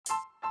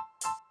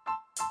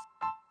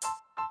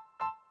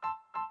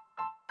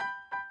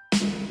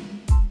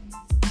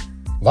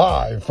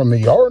Live from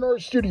the R&R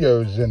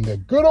Studios in the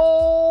good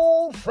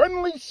old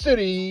friendly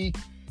city,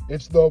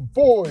 it's the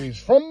Boys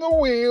from the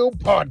Wheel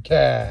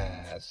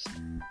podcast.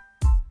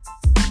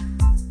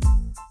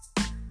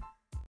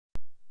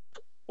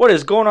 What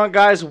is going on,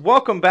 guys?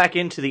 Welcome back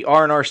into the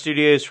R&R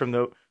Studios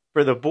for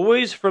the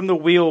Boys from the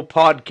Wheel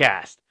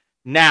podcast.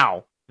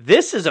 Now,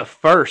 this is a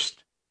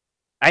first.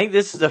 I think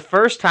this is the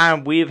first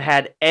time we've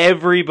had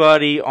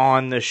everybody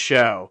on the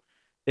show.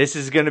 This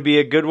is going to be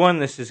a good one.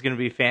 This is going to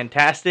be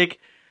fantastic.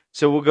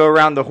 So we'll go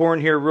around the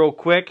horn here real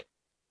quick.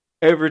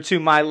 Over to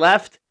my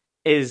left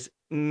is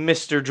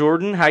Mr.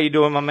 Jordan. How you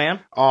doing, my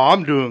man? Oh,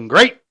 I'm doing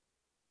great.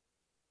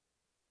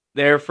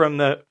 There from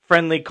the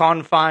friendly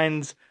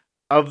confines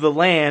of the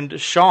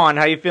land, Sean.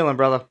 How you feeling,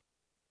 brother?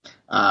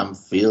 I'm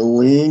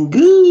feeling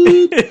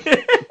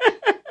good.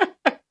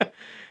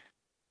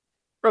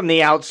 From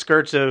the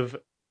outskirts of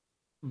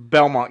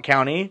Belmont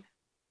County,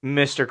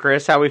 Mr.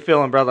 Chris. How we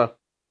feeling, brother?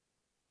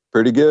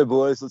 Pretty good,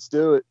 boys. Let's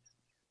do it.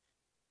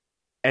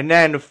 And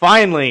then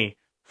finally,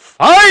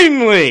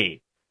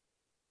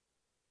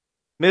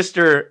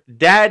 Mr.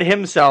 Dad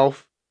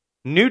himself,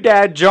 new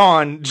dad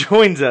John,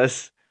 joins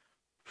us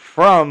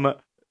from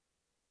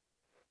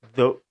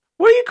the,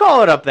 what do you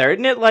call it up there?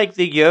 Isn't it like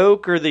the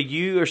yoke or the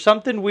U or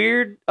something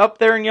weird up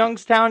there in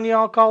Youngstown,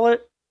 y'all call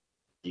it?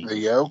 The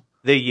yo.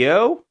 The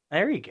yo?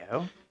 There you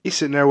go. He's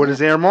sitting there with his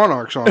Air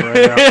Monarchs on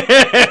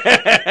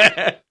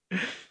right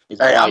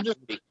now.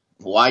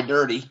 Why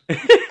dirty?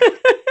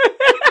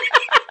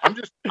 I'm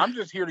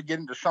just here to get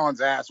into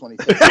Sean's ass when he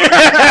says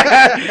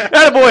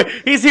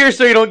Attaboy, he's here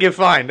so you don't get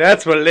fined.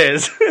 That's what it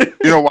is. You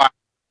know why?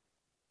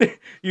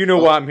 You know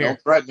why I'm here.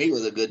 Don't threaten me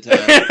with a good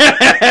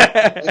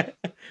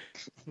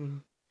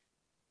time.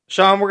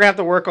 Sean, we're gonna have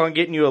to work on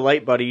getting you a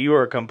light, buddy. You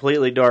are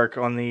completely dark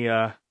on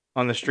the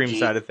stream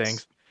side of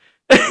things.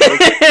 Hey!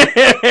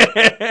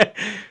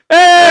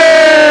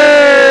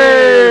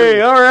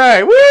 All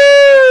right, woo!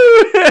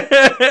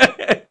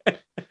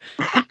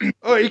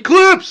 Oh,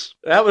 Eclipse!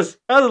 That was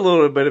a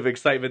little bit of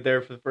excitement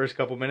there for the first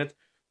couple minutes.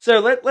 So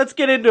let's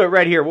get into it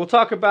right here. We'll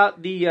talk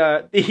about the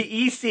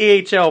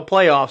ECHL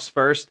playoffs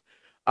first.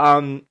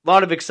 A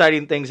lot of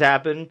exciting things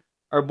happened.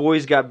 Our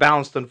boys got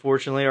bounced,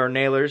 unfortunately, our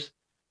Nailers.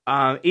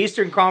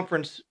 Eastern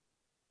Conference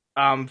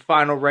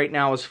final right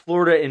now is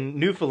Florida and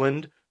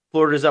Newfoundland.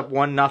 Florida's up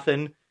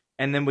 1-0.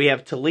 And then we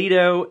have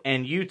Toledo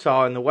and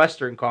Utah in the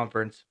Western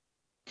Conference.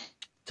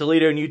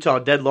 Toledo and Utah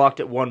deadlocked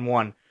at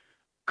 1-1.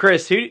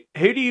 Chris, who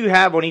do you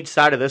have on each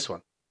side of this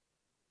one?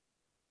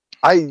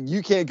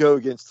 You can't go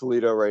against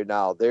Toledo right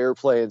now. They're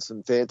playing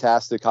some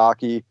fantastic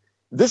hockey.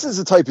 This is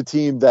the type of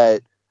team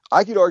that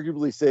I could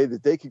arguably say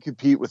that they could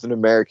compete with an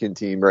American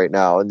team right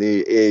now in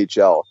the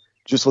AHL,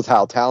 just with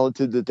how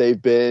talented that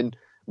they've been,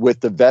 with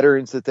the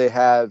veterans that they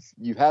have.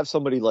 You have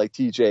somebody like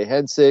TJ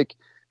Hensick,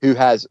 who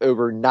has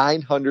over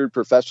 900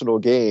 professional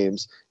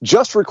games,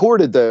 just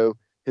recorded, though,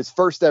 his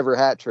first ever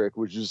hat trick,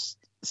 which is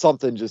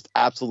something just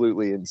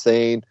absolutely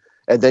insane.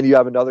 And then you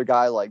have another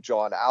guy like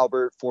John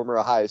Albert, former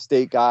Ohio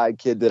State guy,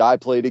 kid that I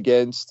played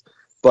against.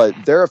 But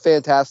they're a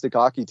fantastic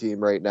hockey team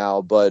right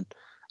now.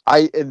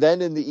 And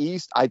then in the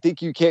East, I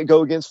think you can't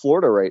go against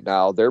Florida right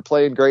now. They're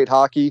playing great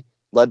hockey,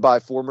 led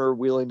by former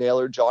Wheeling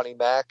Nailer Johnny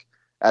Mack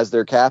as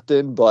their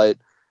captain. But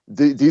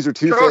these are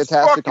two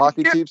fantastic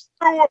hockey teams.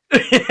 Yeah,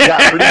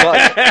 pretty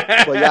much.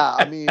 But yeah,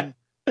 I mean,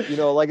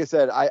 like I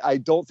said, I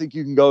don't think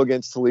you can go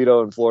against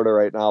Toledo and Florida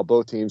right now.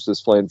 Both teams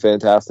just playing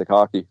fantastic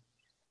hockey.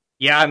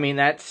 Yeah, I mean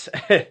that's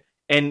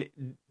and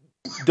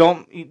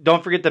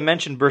don't forget to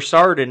mention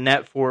Broussard in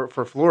net for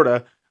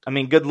Florida. I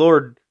mean, good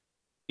Lord,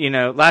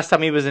 last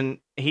time he was in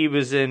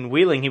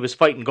Wheeling, he was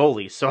fighting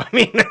goalies. So I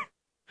mean,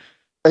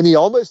 and he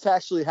almost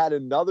actually had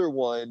another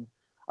one.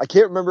 I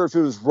can't remember if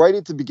it was right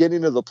at the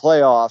beginning of the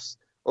playoffs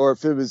or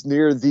if it was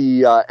near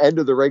the end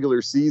of the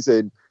regular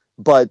season,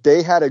 but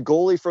they had a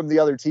goalie from the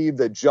other team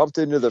that jumped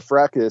into the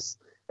fracas,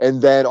 and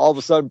then all of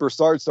a sudden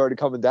Broussard started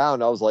coming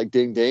down. I was like,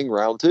 ding, ding,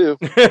 round 2.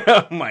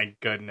 Oh, my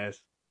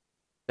goodness.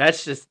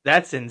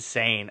 That's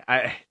insane.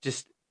 I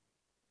just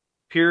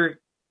pure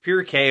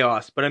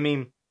chaos. But, I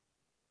mean,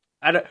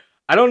 I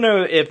don't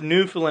know if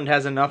Newfoundland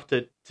has enough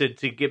to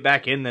get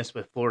back in this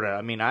with Florida.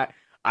 I mean,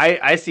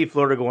 I see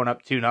Florida going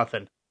up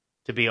 2-0,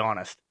 to be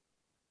honest.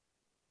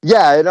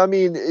 Yeah, and I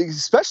mean,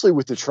 especially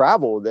with the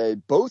travel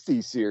that both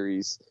these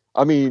series,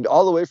 I mean,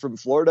 all the way from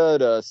Florida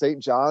to St.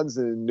 John's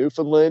and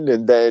Newfoundland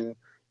and then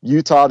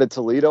Utah to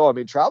Toledo. I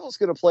mean, travel's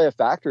going to play a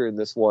factor in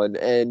this one.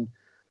 And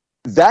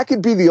that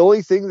could be the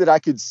only thing that I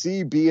could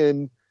see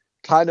being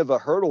kind of a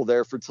hurdle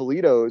there for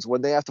Toledo is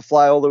when they have to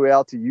fly all the way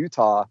out to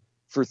Utah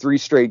for 3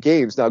 straight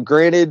games. Now,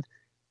 granted,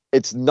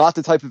 it's not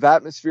the type of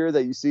atmosphere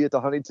that you see at the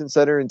Huntington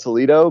Center in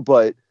Toledo,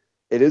 but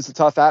it is a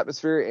tough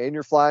atmosphere and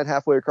you're flying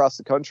halfway across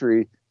the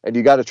country. And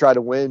you got to try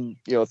to win,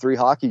 3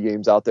 hockey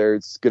games out there.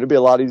 It's going to be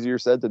a lot easier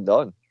said than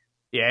done.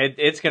 Yeah,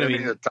 it's going to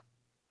be. Going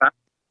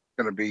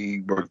to be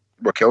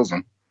what kills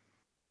them.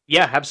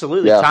 Yeah,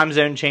 absolutely. Yeah. Time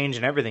zone change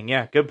and everything.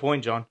 Yeah, good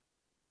point, John.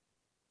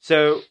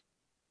 So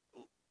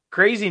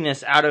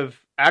craziness out of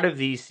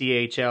the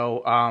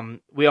CHL.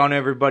 We all know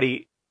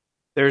everybody.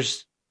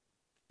 There's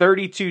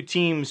 32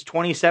 teams,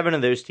 27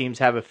 of those teams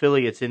have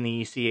affiliates in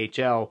the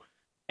ECHL,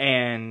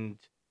 and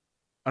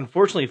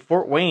unfortunately,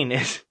 Fort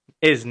Wayne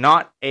is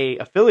not a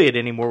affiliate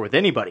anymore with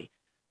anybody.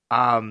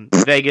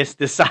 Vegas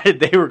decided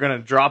they were going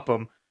to drop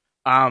them,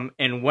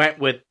 and went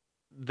with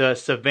the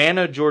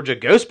Savannah, Georgia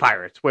Ghost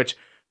Pirates, which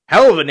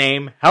hell of a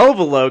name, hell of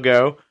a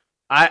logo.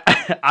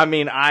 I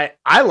mean, I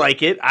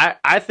like it.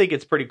 I think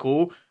it's pretty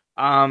cool.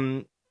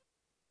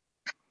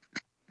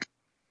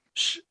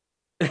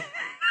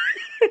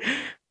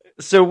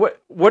 So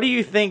what do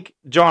you think,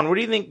 John? What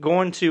do you think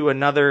going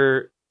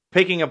to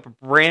picking up a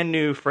brand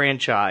new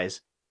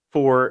franchise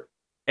for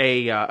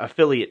a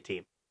affiliate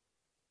team?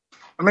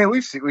 I mean,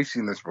 we've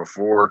seen this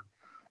before.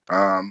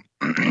 I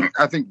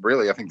think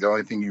the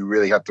only thing you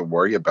really have to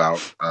worry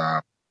about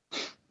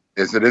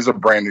is it is a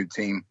brand new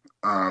team.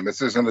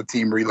 This isn't a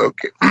team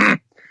relocating.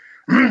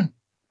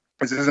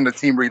 This isn't a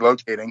team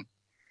relocating.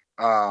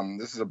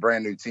 This is a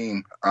brand new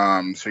team.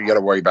 So you got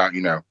to worry about,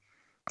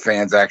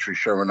 fans actually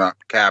showing up.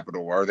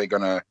 Capital. Are they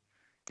gonna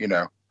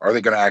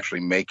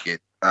actually make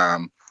it?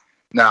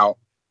 Now,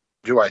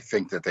 do I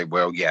think that they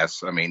will?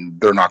 Yes. I mean,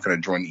 they're not going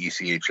to join the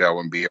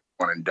ECHL and be a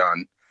one and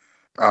done.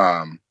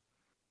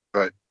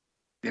 But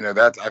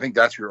I think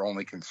that's your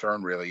only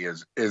concern really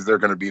is there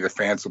going to be the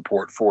fan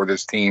support for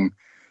this team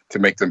to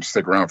make them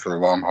stick around for the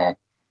long haul?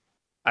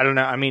 I don't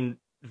know. I mean,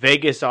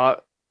 Vegas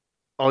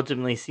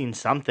ultimately seen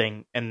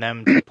something in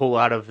them to pull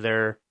out of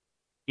their,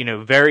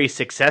 very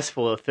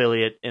successful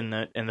affiliate in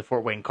the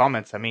Fort Wayne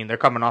Comets. I mean, they're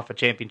coming off a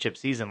championship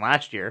season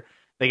last year.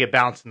 They get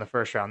bounced in the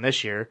first round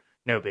this year.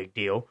 No big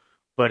deal.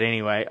 But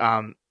anyway,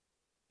 I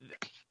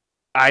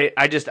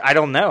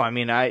don't know. I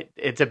mean,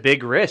 it's a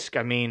big risk.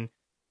 I mean,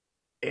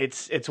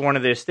 it's one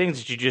of those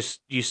things that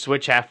you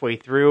switch halfway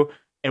through,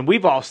 and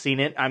we've all seen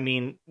it. I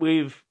mean,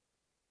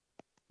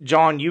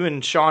 John, you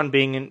and Sean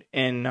being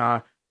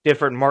in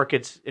different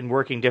markets and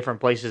working different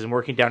places and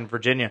working down in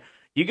Virginia,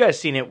 you guys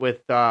seen it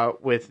with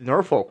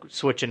Norfolk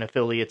switching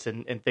affiliates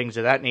and things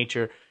of that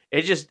nature.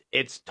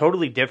 It's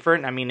totally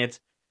different. I mean, it's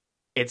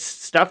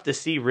stuff to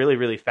see really,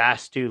 really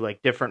fast too.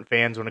 Like different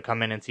fans want to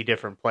come in and see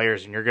different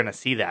players, and you're going to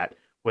see that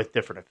with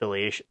different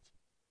affiliations.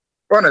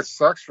 Well, and it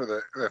sucks from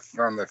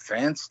the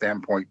fan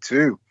standpoint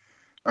too.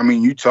 I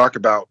mean, you talk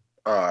about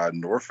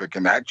Norfolk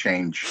and that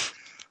change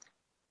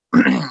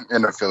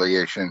in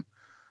affiliation.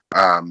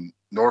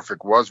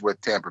 Norfolk was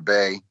with Tampa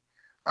Bay.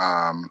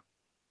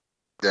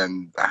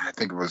 Then I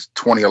think it was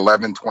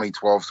 2011,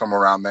 2012,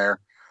 somewhere around there.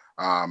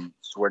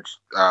 Switched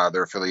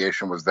their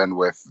affiliation was then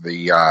with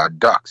the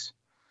Ducks.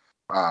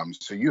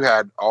 So you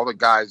had all the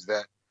guys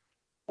that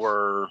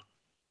were,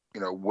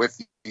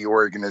 with the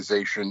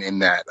organization in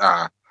that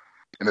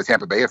in the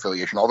Tampa Bay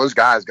affiliation. All those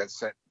guys got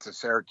sent to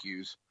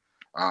Syracuse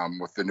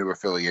with the new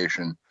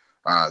affiliation.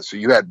 So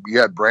you had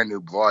brand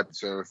new blood.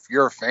 So if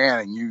you're a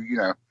fan and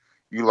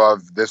you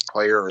love this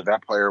player or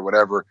that player or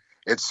whatever,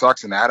 it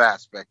sucks in that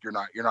aspect. You're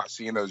not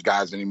seeing those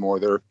guys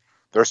anymore.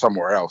 They're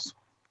somewhere else.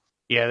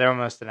 Yeah, they're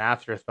almost an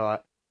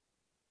afterthought.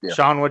 Yeah.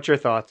 Sean, what's your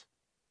thoughts?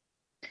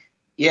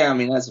 Yeah, I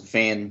mean, as a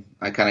fan,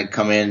 I kind of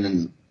come in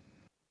and,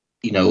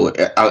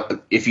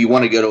 if you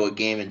want to go to a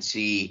game and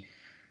see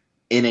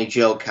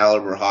NHL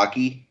caliber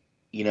hockey,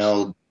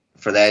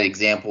 for that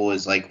example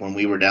is like when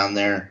we were down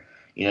there,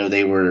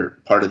 they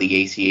were part of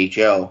the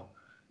ACHL,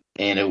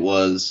 and it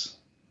was,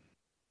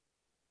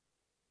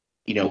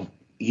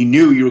 you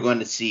knew you were going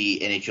to see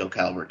NHL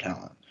caliber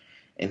talent.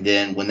 And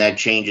then when that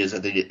changes, I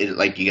think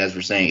like you guys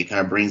were saying, it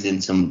kind of brings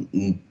in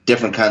some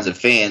different kinds of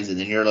fans, and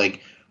then you're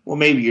like, well,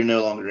 maybe you're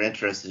no longer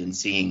interested in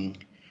seeing,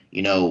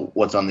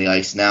 what's on the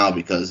ice now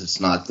because it's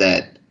not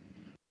that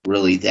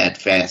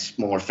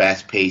more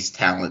fast-paced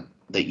talent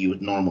that you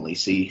would normally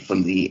see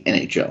from the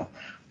NHL.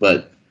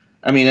 But,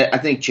 I mean, I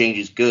think change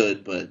is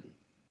good, but,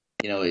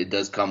 it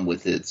does come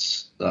with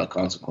its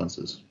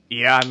consequences.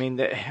 Yeah, I mean,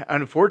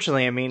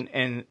 unfortunately,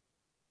 and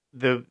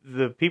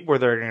the people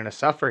that are going to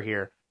suffer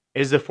here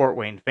is the Fort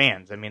Wayne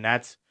fans. I mean,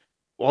 that's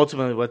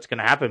ultimately what's going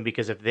to happen,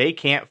 because if they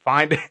can't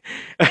find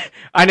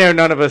I know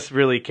none of us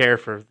really care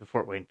for the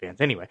Fort Wayne fans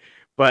anyway,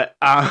 but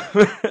I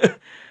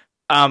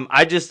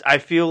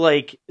feel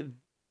like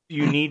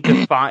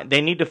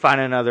they need to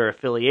find another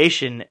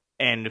affiliation,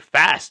 and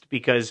fast,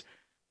 because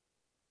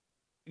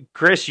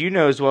Chris,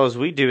 as well as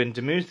we do, and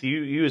Demuth,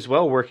 you as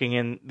well, working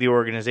in the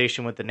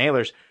organization with the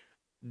Nailers,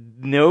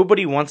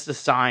 nobody wants to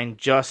sign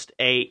just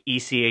a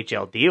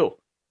ECHL deal.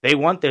 They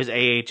want those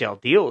AHL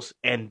deals,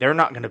 and they're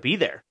not going to be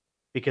there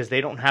because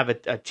they don't have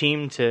a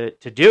team to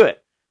do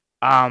it.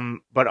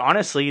 But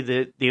honestly,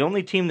 the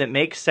only team that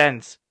makes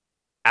sense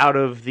out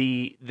of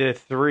the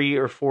 3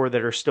 or 4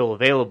 that are still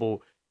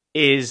available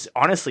is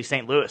honestly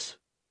St. Louis.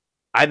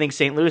 I think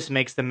St. Louis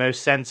makes the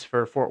most sense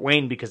for Fort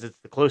Wayne because it's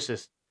the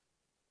closest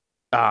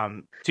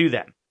to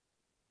them.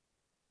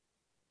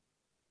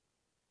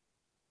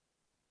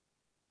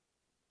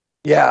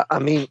 Yeah, I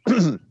mean,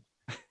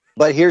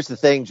 but here's the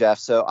thing, Jeff.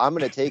 So I'm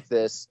going to take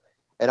this,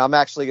 and I'm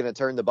actually going to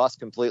turn the bus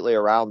completely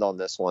around on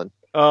this one.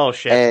 Oh,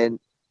 shit. And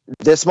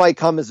this might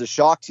come as a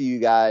shock to you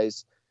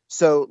guys.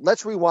 So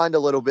let's rewind a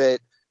little bit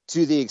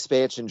to the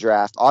expansion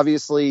draft.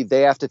 Obviously,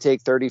 they have to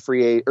take 30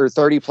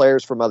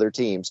 players from other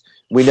teams.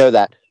 We know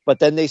that. But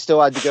then they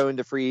still had to go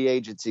into free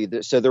agency.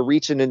 So they're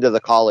reaching into the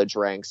college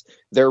ranks.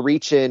 They're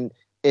reaching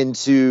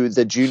into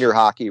the junior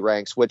hockey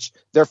ranks, which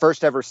their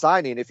first ever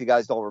signing, if you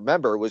guys don't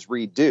remember, was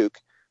Reed Duke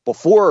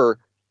before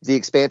the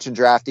expansion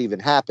draft even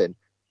happened.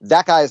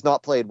 That guy has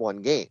not played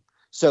one game.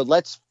 So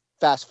let's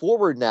fast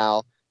forward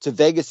now to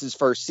Vegas's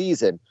first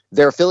season.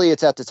 Their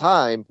affiliates at the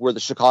time were the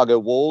Chicago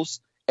Wolves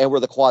and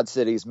were the Quad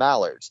Cities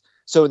Mallards.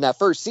 So in that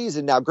first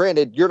season, now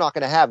granted, you're not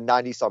going to have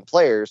 90-some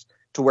players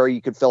to where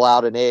you could fill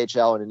out an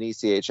AHL and an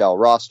ECHL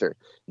roster.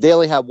 They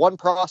only had one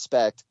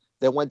prospect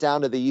that went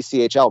down to the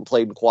ECHL and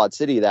played in Quad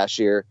City that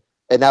year,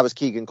 and that was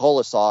Keegan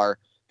Colasar,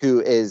 who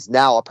is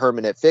now a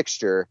permanent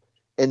fixture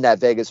in that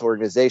Vegas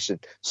organization.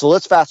 So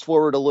let's fast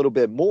forward a little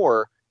bit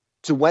more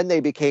to when they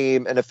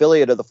became an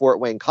affiliate of the Fort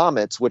Wayne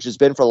Komets, which has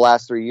been for the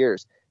last 3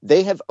 years.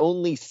 They have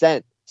only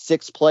sent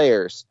 6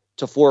 players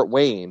to Fort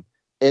Wayne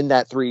in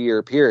that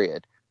 3-year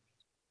period.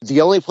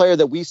 The only player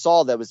that we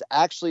saw that was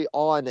actually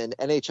on an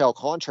NHL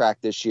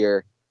contract this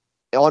year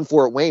on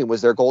Fort Wayne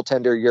was their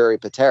goaltender, Yuri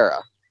Patera.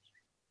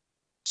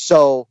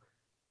 So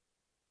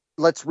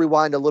let's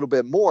rewind a little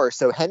bit more.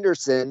 So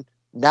Henderson,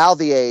 now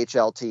the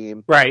AHL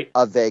team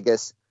of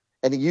Vegas,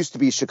 and it used to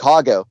be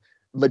Chicago.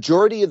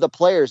 Majority of the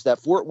players that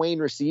Fort Wayne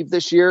received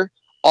this year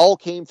all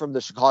came from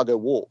the Chicago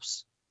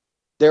Wolves.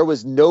 There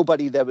was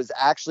nobody that was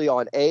actually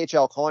on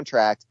AHL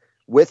contract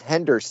with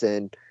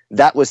Henderson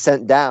that was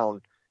sent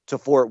down to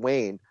Fort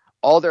Wayne.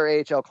 All their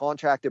AHL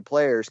contracted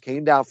players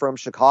came down from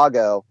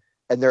Chicago,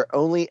 and their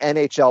only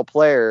NHL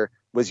player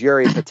was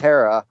Yuri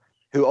Patera,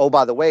 who, oh,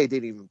 by the way,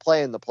 didn't even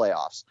play in the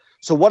playoffs.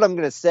 So what I'm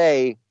going to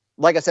say,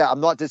 like I said,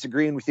 I'm not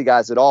disagreeing with you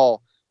guys at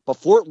all, but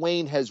Fort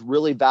Wayne has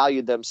really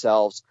valued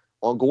themselves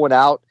on going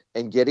out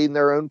and getting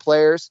their own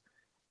players.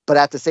 But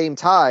at the same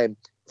time,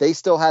 they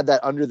still had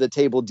that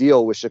under-the-table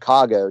deal with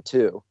Chicago,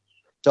 too.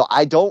 So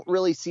I don't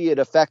really see it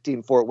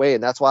affecting Fort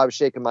Wayne. That's why I was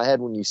shaking my head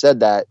when you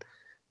said that.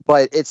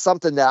 But it's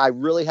something that I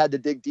really had to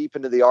dig deep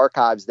into the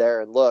archives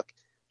there and look.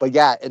 But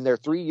yeah, in their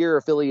 3-year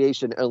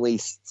affiliation, only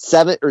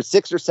 6 or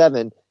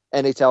 7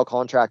 NHL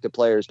contracted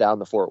players down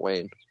to Fort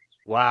Wayne.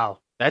 Wow,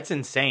 that's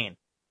insane.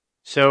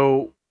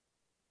 So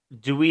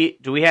do we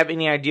have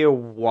any idea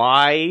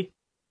why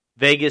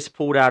Vegas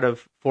pulled out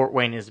of Fort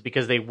Wayne? Is it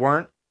because they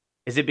weren't?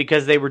 Is it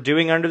because they were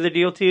doing under the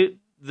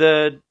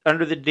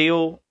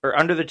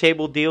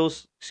table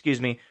deals,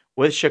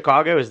 with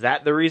Chicago? Is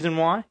that the reason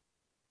why?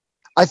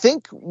 I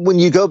think when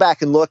you go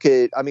back and look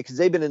at, because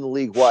they've been in the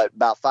league,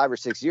 about 5 or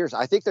 6 years,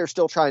 I think they're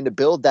still trying to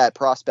build that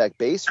prospect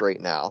base right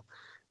now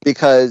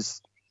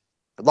because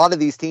a lot of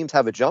these teams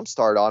have a jump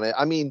start on it.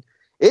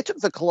 It took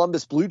the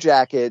Columbus Blue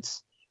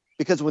Jackets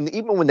because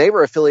even when they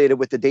were affiliated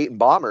with the Dayton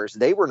Bombers,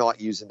 they were not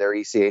using their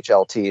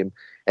ECHL team.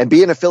 And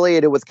being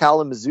affiliated with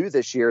Kalamazoo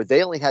this year,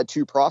 they only had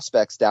 2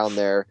 prospects down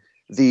there,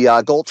 the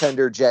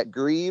goaltender Jet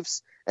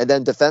Greaves and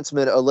then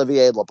defenseman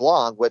Olivier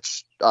LeBlanc,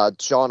 which,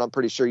 Sean, I'm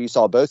pretty sure you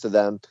saw both of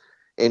them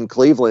in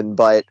Cleveland.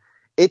 But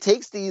it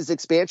takes these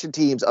expansion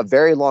teams a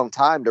very long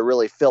time to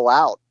really fill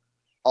out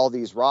all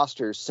these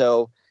rosters.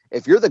 So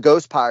if you're the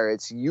Ghost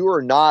Pirates, you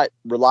are not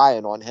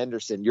relying on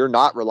Henderson. You're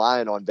not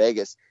relying on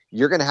Vegas.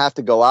 You're going to have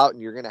to go out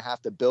and you're going to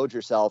have to build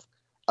yourself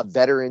a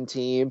veteran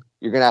team.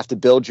 You're going to have to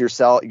build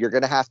yourself. You're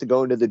going to have to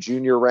go into the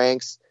junior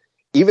ranks,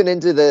 even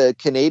into the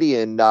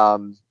Canadian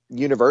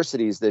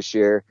universities this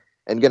year,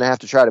 and going to have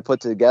to try to put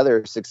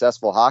together a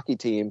successful hockey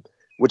team,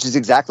 which is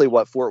exactly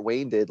what Fort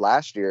Wayne did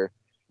last year.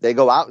 They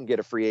go out and get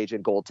a free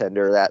agent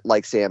goaltender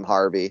like Sam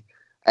Harvey.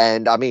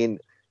 And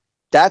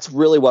that's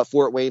really what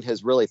Fort Wayne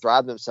has really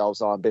thrived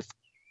themselves on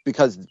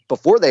because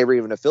before they were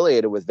even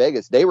affiliated with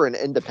Vegas, they were an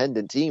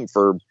independent team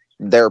for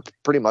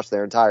pretty much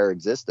their entire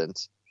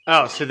existence.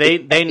 Oh, so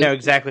they know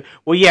exactly.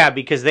 Well, yeah,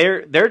 because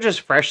they're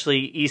just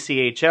freshly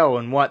ECHL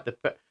and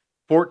the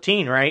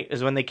 14, right?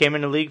 Is when they came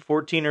into league,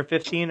 14 or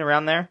 15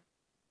 around there?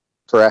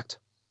 Correct.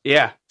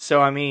 Yeah.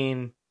 So,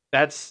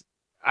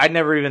 I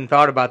never even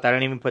thought about that. I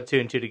didn't even put 2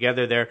 and 2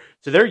 together there.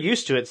 So they're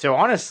used to it. So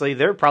honestly,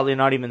 they're probably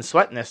not even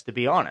sweating this, to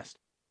be honest.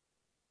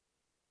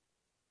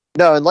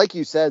 No, and like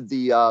you said,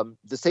 the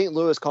St.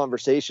 Louis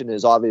conversation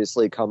has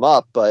obviously come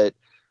up, but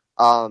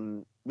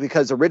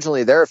because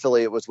originally their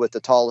affiliate was with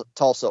the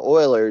Tulsa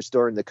Oilers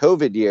during the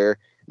COVID year.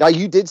 Now,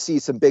 you did see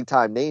some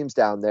big-time names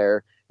down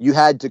there. You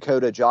had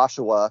Dakota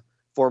Joshua,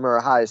 former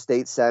Ohio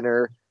State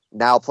center,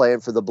 now playing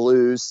for the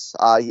Blues.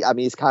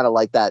 He's kind of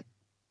like that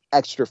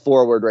extra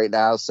forward right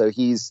now, so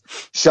he's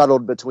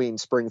shuttled between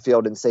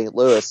Springfield and St.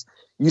 Louis.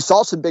 You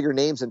saw some bigger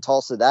names in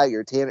Tulsa that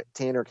year,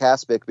 Tanner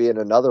Kaspick being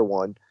another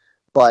one.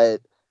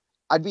 But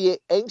I'd be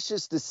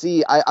anxious to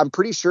see. I'm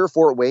pretty sure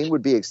Fort Wayne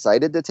would be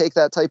excited to take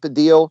that type of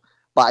deal,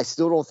 but I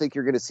still don't think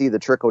you're going to see the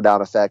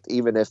trickle-down effect,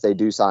 even if they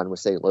do sign with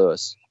St.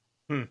 Louis.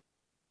 Do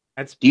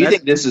you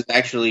think this is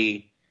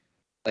actually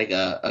like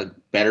a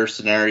better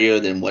scenario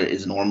than what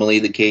is normally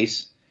the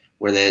case,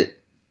 where the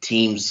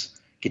teams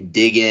could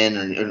dig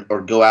in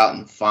or go out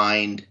and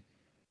find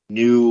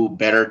new,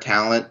 better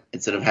talent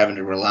instead of having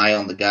to rely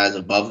on the guys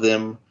above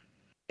them?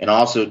 And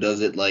also,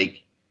 does it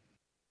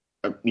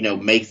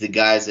make the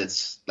guys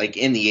that's like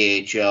in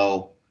the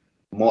AHL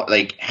more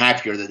like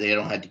happier that they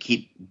don't have to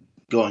keep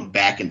going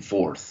back and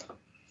forth.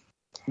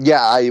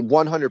 Yeah, I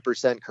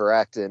 100%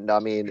 correct. And I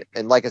mean,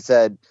 and like I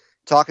said,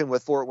 talking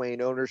with Fort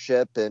Wayne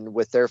ownership and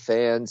with their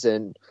fans,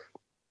 and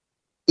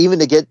even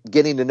to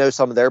getting to know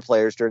some of their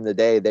players during the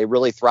day, they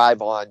really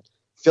thrive on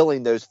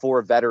filling those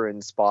 4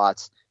 veteran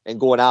spots and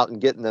going out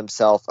and getting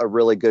themselves a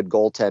really good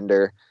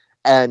goaltender.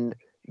 And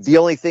the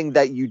only thing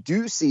that you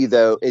do see,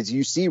 though, is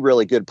you see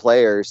really good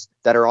players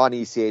that are on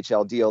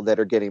ECHL deal that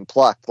are getting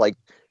plucked. Like,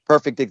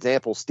 perfect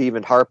example,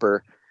 Stephen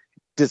Harper,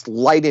 just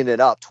lighting it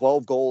up,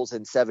 12 goals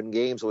in 7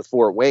 games with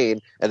Fort Wayne,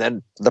 and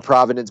then the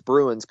Providence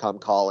Bruins come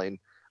calling.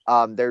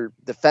 Their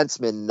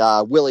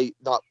defenseman, Willie,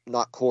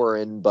 not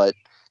Corin, but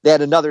they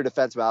had another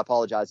defenseman. I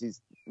apologize,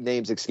 his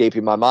name's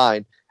escaping my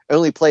mind.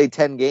 Only played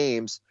 10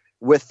 games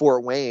with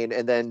Fort Wayne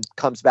and then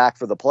comes back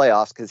for the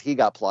playoffs because he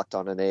got plucked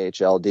on an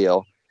AHL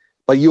deal.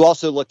 But you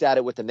also looked at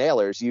it with the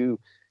Nailers. You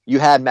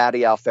had Matty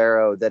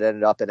Alfaro that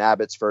ended up in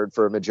Abbotsford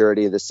for a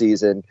majority of the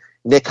season.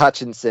 Nick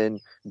Hutchinson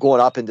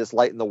going up and just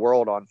lighting the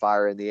world on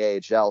fire in the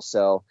AHL.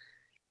 So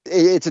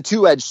it's a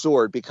two-edged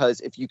sword, because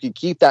if you can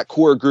keep that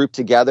core group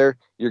together,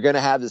 you're going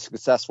to have a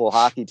successful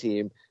hockey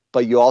team.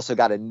 But you also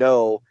got to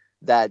know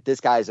that this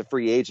guy is a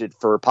free agent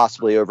for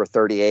possibly over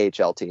 30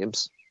 AHL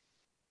teams.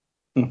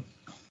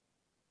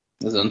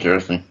 That's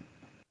interesting.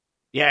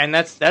 Yeah, and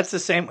that's the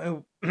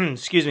same.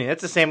 Excuse me.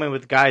 That's the same way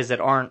with guys that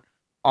aren't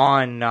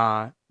on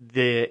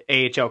the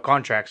AHL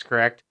contracts.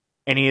 Correct?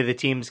 Any of the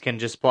teams can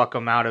just pluck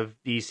them out of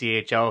the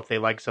ECHL if they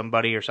like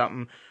somebody or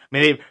something. I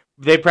mean,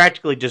 they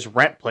practically just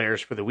rent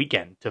players for the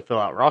weekend to fill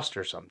out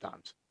rosters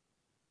sometimes.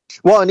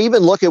 Well, and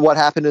even look at what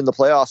happened in the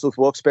playoffs with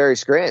Wilkes-Barre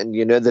Scranton.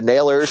 You know, the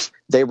Nailers,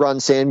 they run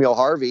Samuel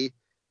Harvey.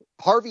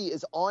 Harvey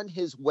is on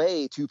his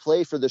way to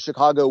play for the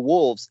Chicago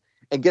Wolves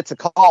and gets a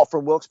call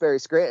from Wilkes-Barre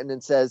Scranton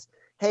and says,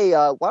 hey,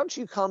 why don't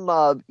you come,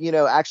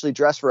 actually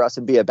dress for us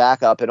and be a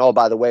backup? And, oh,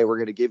 by the way, we're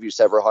going to give you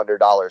several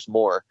 $100s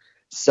more.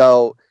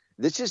 So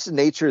this is just the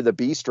nature of the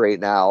beast right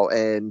now.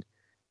 And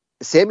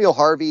Samuel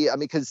Harvey, I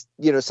mean, because,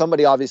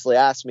 somebody obviously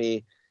asked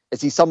me,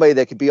 is he somebody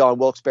that could be on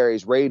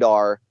Wilkes-Barre's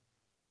radar?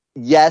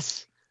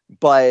 Yes,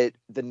 but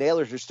the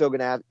Nailers are still going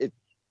to have, if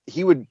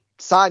he would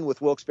sign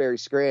with Wilkes-Barre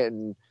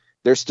Scranton,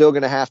 there's still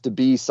going to have to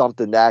be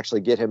something to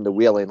actually get him to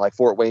Wheeling. Like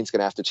Fort Wayne's going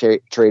to have to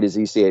trade his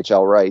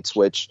ECHL rights,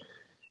 which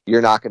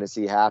you're not going to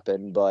see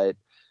happen. But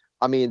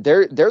I mean,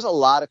 there's a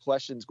lot of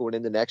questions going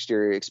into next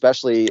year,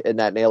 especially in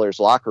that Nailers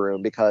locker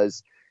room,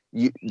 because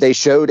they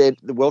showed it.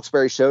 The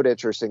Wilkes-Barre showed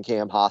interest in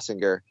Cam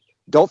Hossinger.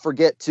 Don't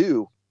forget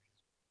too,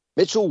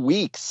 Mitchell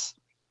Weeks,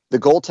 the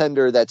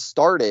goaltender that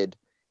started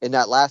in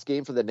that last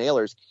game for the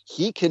Nailers,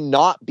 he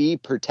cannot be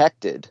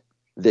protected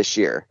this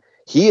year.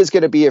 He is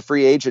going to be a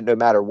free agent no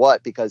matter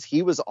what, because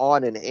he was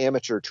on an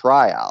amateur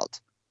tryout.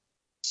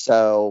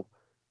 So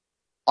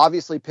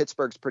obviously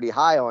Pittsburgh's pretty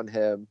high on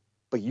him,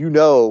 but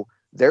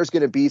there's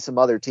going to be some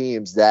other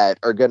teams that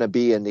are going to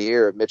be in the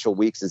ear of Mitchell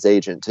Weeks'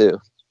 agent too.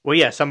 Well,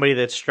 yeah, somebody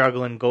that's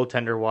struggling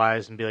goaltender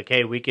wise and be like,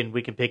 hey, we can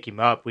pick him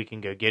up. We can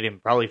go get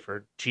him probably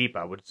for cheap.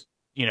 I would,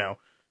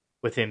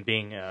 with him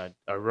being a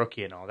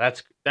rookie and all.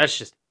 That's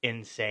just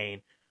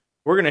insane.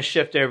 We're going to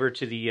shift over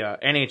to the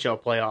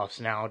NHL playoffs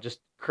now. Just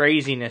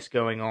craziness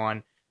going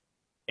on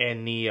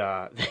in the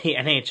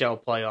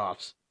NHL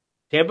playoffs.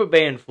 Tampa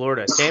Bay and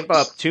Florida. Tampa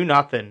up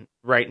 2-0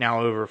 right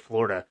now over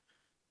Florida.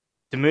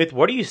 Demuth,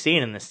 what are you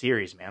seeing in this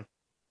series, man?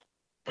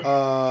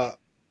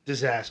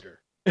 Disaster.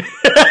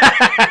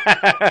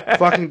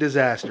 Fucking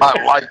disaster.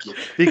 I like it.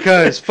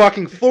 Because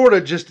fucking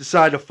Florida just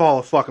decided to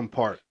fall fucking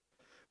apart.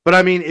 But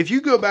I mean, if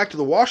you go back to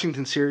the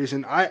Washington series,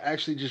 and I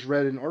actually just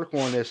read an article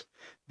on this,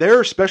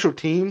 their special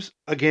teams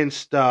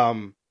against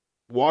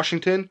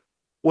Washington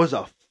was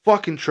a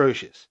fucking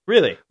atrocious.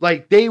 Really?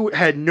 Like, they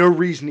had no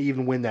reason to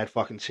even win that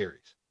fucking series.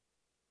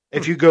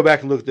 If you go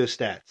back and look at those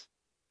stats.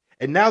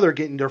 And now they're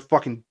getting their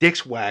fucking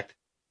dicks whacked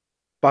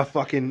by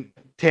fucking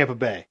Tampa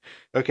Bay.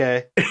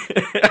 Okay?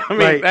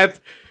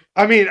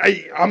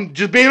 I'm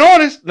just being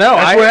honest. No,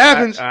 that's what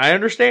happens. I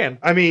understand.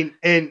 I mean,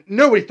 and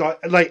nobody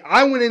thought, like,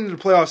 I went into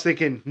the playoffs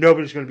thinking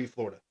nobody's going to beat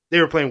Florida.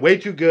 They were playing way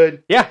too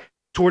good. Yeah.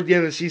 Toward the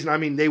end of the season, I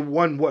mean, they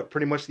won,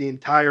 pretty much the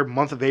entire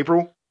month of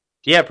April?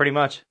 Yeah, pretty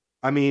much.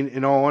 I mean,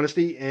 in all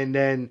honesty, and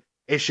then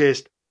it's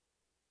just...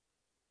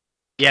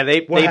 Yeah,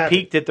 they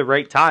peaked at the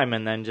right time,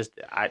 and then just,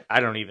 I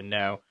don't even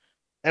know.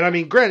 And I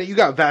mean, granted, you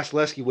got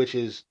Vasilevsky, which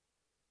is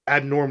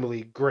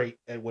abnormally great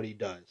at what he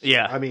does.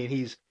 Yeah. I mean,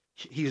 he's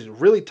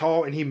really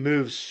tall, and he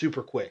moves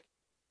super quick.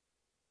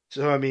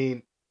 So, I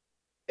mean,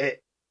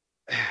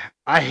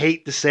 I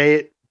hate to say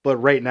it, but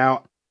right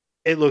now,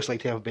 it looks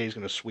like Tampa Bay is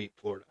going to sweep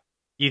Florida.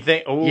 You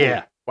think? Oh,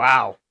 yeah.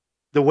 Wow.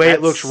 The way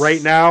it looks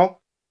right now,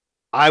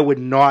 I would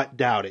not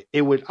doubt it.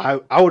 It would.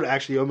 I would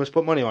actually almost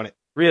put money on it.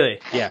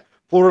 Really? Yeah.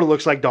 Florida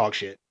looks like dog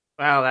shit.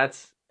 Wow,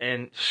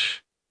 and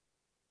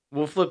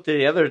we'll flip to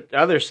the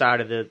other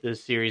side of the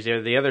series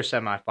there, the other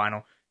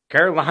semifinal.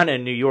 Carolina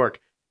and New York.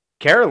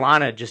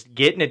 Carolina just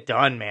getting it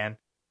done, man.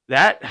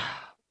 That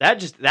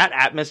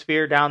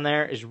atmosphere down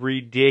there is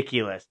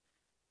ridiculous.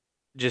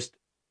 Just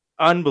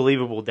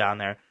unbelievable down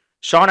there.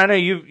 Sean, I know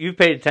you've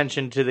paid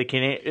attention to the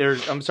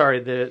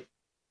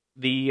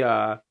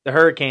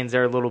Hurricanes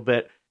there a little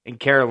bit in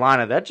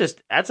Carolina.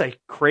 That's a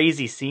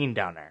crazy scene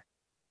down there.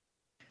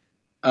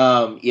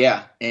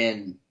 Yeah,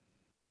 and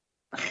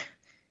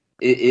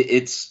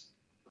it's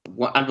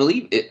I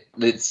believe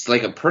it's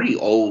like a pretty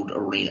old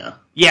arena.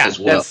 Yeah, as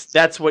well.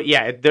 that's what.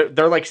 Yeah,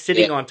 they're like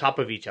sitting on top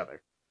of each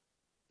other.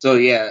 So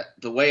yeah,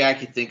 the way I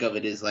could think of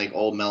it is like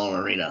old Mellon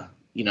Arena.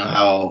 You know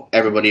how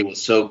everybody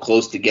was so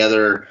close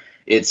together.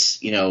 It's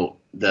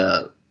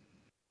the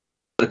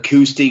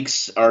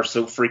acoustics are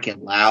so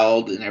freaking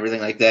loud and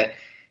everything like that.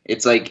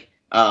 It's like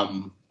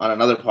on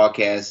another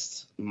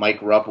podcast,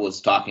 Mike Rupp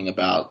was talking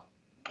about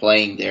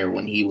playing there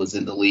when he was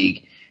in the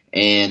league,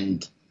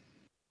 and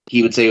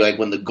he would say like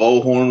when the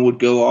goal horn would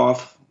go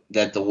off,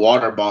 that the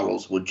water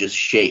bottles would just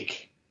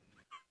shake.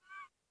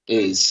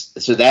 That's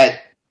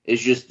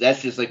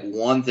just like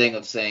one thing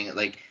of saying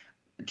like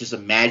just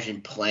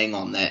imagine playing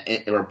on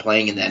that or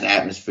playing in that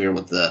atmosphere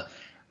with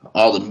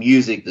all the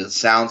music, the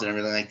sounds and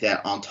everything like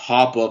that on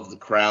top of the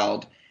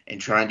crowd and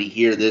trying to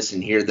hear this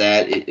and hear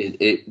that.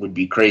 It would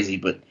be crazy.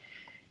 But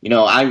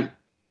I'm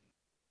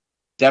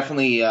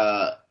definitely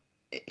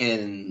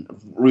in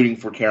rooting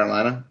for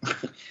Carolina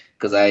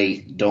because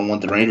I don't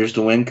want the Rangers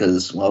to win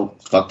because, well,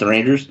 fuck the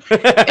Rangers. And,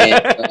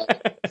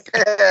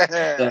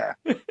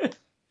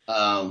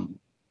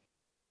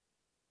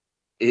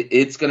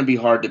 it's going to be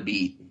hard to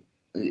beat.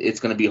 It's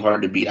going to be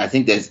hard to beat. I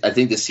think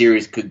the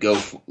series could go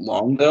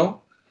long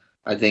though.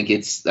 I think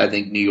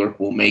New York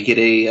will make it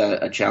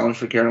a challenge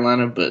for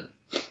Carolina, but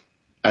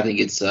I think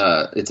it's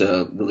a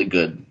really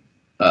good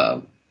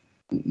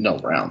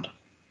round.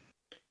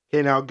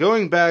 Okay, now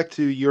going back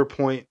to your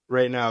point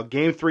right now,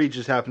 Game 3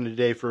 just happened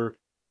today for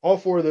all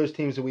four of those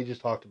teams that we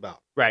just talked about.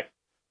 Right.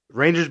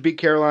 Rangers beat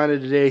Carolina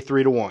today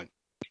 3-1.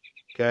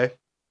 Okay?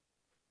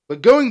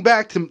 But going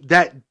back to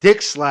that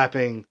dick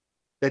slapping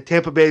that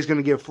Tampa Bay is going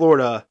to give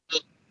Florida,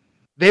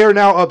 they are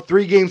now up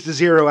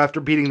 3-0 after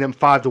beating them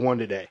 5-1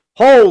 today.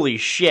 Holy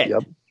shit.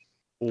 Yep.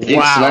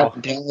 Wow.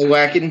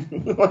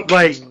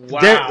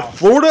 Wow.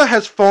 Florida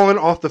has fallen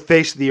off the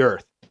face of the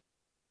earth.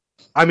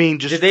 I mean,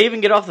 just did they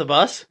even get off the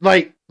bus?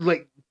 Like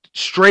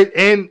straight,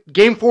 and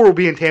Game 4 will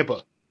be in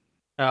Tampa.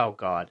 Oh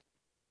God.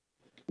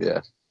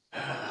 Yeah.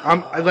 You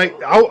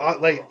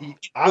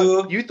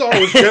thought I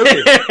was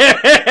joking.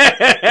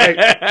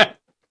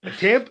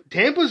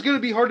 Tampa's going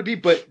to be hard to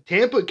beat, but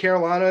Tampa,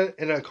 Carolina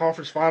in a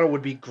conference final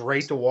would be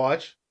great to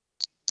watch.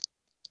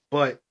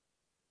 But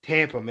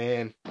Tampa,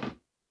 man.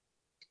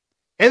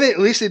 And at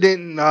least they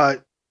didn't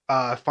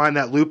find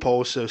that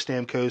loophole, so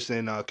Stamkos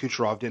and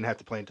Kucherov didn't have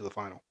to play into the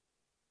final.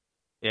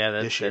 Yeah,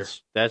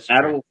 that's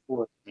battle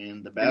for it,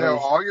 man. The battle.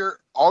 All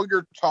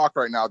your talk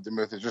right now,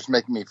 Demuth, is just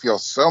making me feel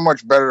so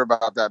much better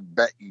about that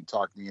bet you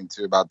talked me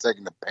into about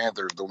taking the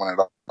Panthers to win it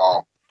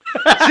all.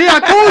 See, I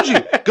told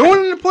you,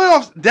 going into the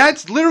playoffs,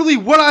 that's literally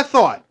what I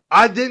thought.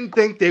 I didn't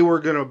think they were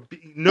going to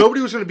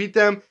nobody was going to beat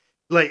them.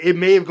 Like, it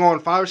may have gone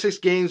 5 or 6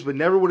 games, but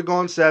never would have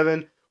gone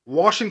 7.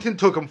 Washington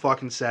took them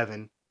fucking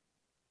 7.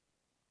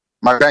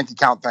 My bank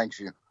account thanks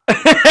you.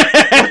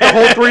 The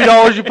whole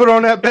 $3 you put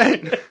on that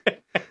bet.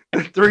 The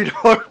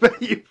 $3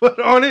 bet you put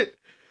on it.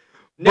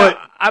 No, but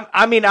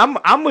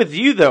I'm with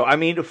you though. I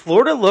mean,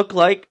 Florida looked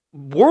like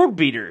world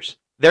beaters.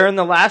 They're in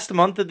the last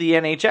month of the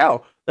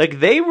NHL. Like,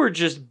 they were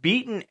just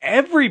beating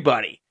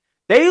everybody.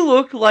 They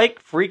looked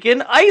like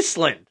freaking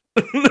Iceland.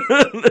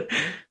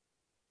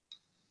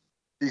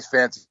 He's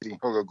fancy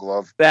Hugo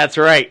Glove. That's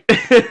right.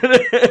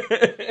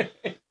 That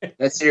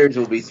series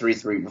will be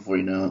 3-3 before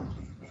you know it.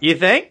 You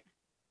think?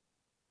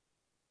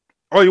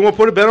 Oh, you want to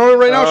put a bet on it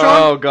right now,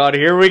 Sean? Oh, God,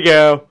 here we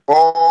go.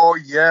 Oh,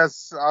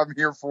 yes, I'm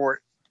here for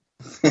it.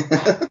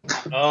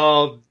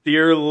 Oh,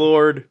 dear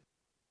Lord.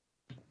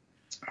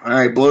 All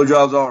right,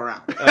 blowjobs all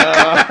around. Oh,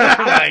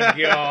 my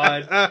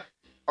God.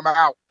 I'm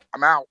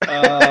out.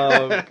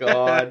 Oh,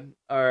 God.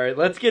 All right,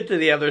 let's get to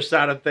the other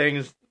side of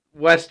things.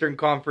 Western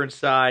Conference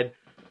side.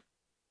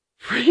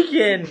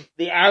 Freaking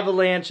the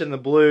Avalanche and the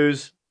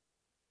Blues.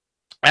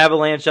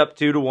 Avalanche up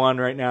 2-1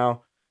 right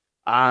now.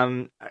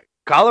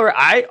 Colorado.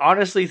 I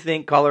honestly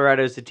think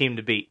Colorado is the team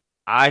to beat.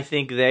 I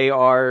think they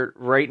are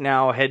right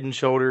now head and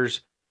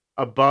shoulders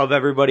above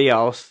everybody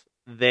else.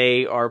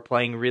 They are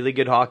playing really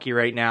good hockey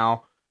right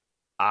now.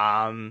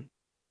 I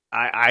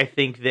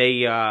think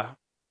they're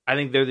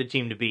the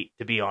team to beat,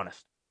 to be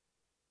honest.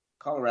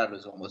 Colorado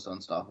is almost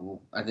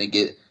unstoppable. I think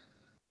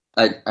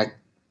I'd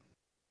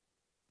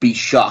be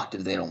shocked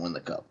if they don't win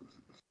the cup.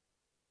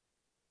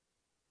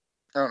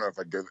 I don't know if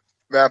I'd go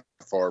that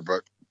far,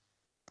 but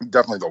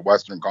definitely the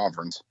Western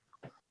Conference.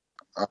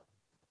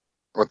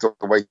 With the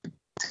way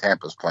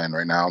Tampa's playing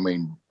right now, I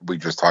mean, we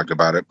just talked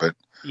about it, but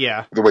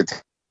yeah, the way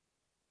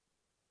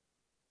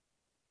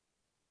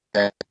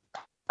Tampa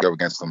go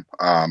against them.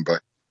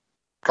 But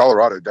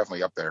Colorado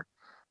definitely up there.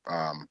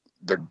 I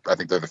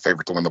think they're the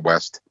favorite to win the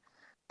West.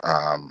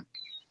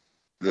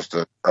 Just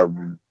a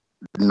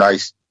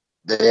nice.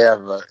 They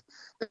have a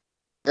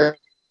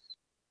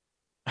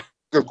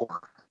good core.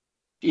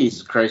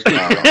 Jesus Christ.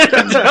 God.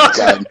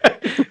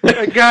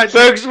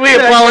 Folks, we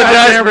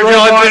apologize for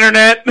John's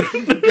internet.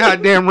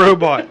 Goddamn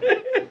robot.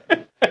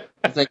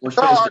 I think we're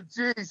supposed Oh,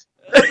 jeez.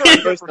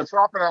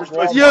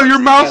 Yo, your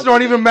mouth's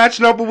not even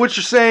matching up with what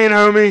you're saying,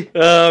 homie.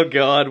 Oh,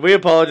 God. We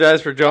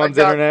apologize for John's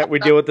internet. We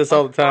deal with this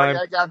all the time.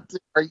 I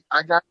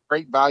got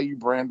great value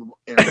brand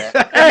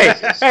internet.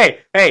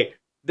 Hey.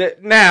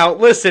 Now,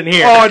 listen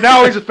here. Oh,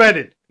 now he's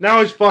offended.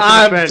 Now he's fucking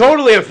I'm offended.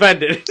 totally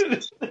offended.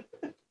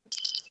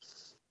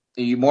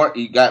 You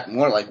got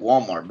more like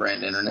Walmart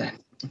brand internet.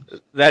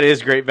 That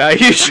is great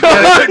value, Sean.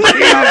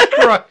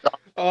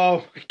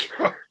 Oh, my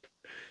God.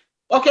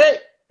 Okay.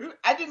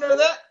 I didn't know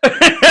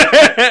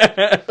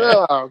that.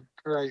 Oh,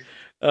 great.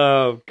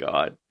 Oh,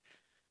 God.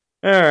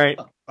 All right.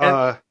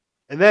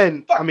 And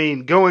then, I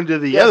mean, going to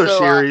the Yeah, other so,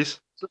 series.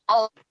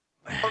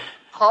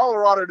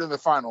 Colorado to the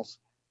finals.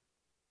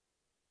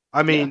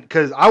 I mean,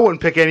 because I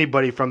wouldn't pick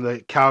anybody from the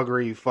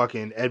Calgary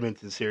fucking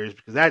Edmonton series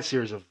because that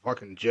series is a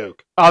fucking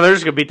joke. Oh, they're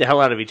just going to beat the hell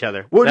out of each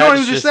other. Well, not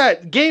even just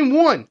that. Game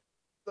 1.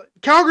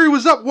 Calgary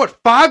was up,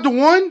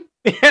 5-1?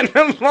 And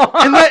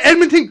let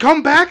Edmonton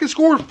come back and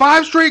score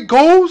 5 straight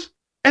goals?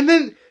 And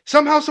then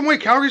somehow, some way,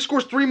 Calgary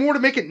scores 3 more to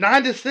make it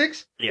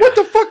 9-6? Yeah. What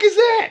the fuck is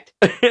that?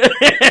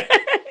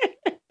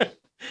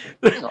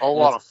 There's a whole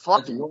lot of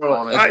fucking going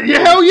on.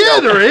 Hell yeah,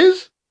 there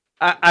is.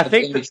 I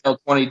think NHL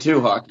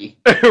 22 hockey.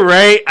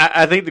 Right?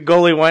 I think the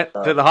goalie went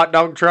to the hot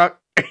dog truck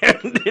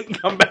and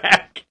didn't come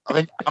back.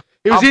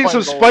 He was eating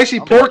some spicy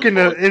pork in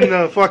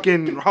the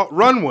fucking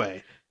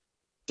runway.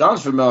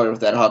 John's familiar with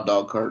that hot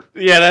dog cart.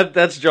 Yeah,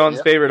 that's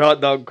John's favorite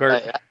hot dog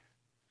cart.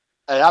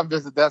 Hey, I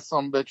visit that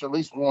son bitch at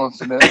least once,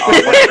 and then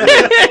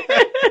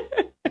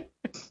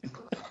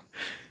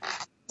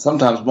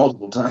Sometimes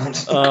multiple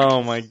times.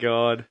 Oh my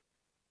God.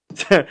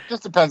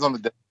 just depends on the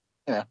day.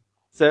 Yeah.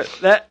 So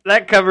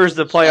that covers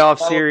the playoff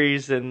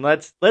series, and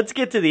let's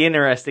get to the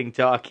interesting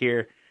talk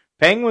here.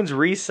 Penguins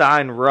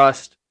re-sign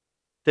Rust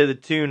to the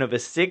tune of a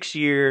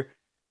 6-year,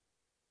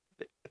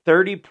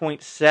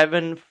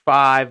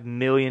 $30.75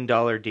 million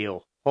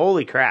deal.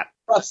 Holy crap.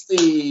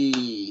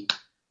 Rusty.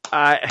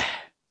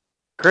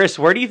 Chris,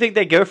 where do you think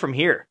they go from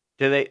here?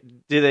 Do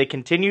they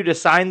continue to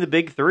sign the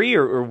big three,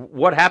 or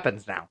what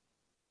happens now?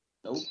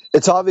 Nope.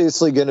 It's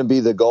obviously going to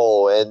be the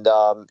goal, and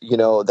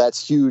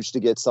that's huge to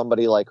get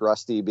somebody like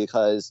Rusty,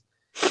 because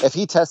if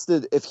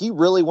he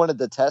really wanted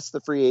to test the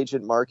free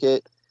agent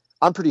market,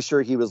 I'm pretty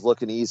sure he was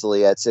looking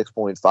easily at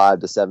 6.5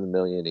 to 7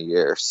 million a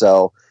year.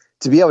 So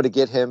to be able to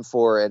get him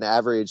for an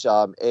average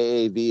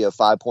AAV of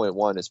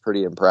 5.1 is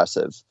pretty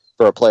impressive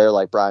for a player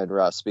like Brian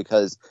Rust,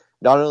 because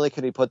not only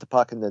can he put the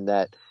puck in the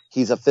net,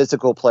 he's a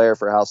physical player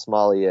for how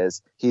small he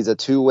is. He's a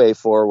two-way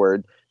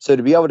forward. So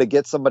to be able to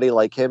get somebody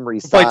like him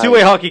re-signed, play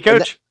two-way hockey,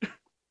 coach.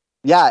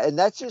 And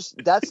that's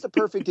the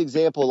perfect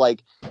example.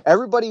 Like,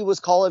 everybody was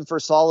calling for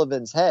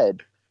Sullivan's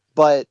head,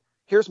 but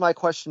here's my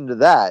question to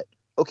that.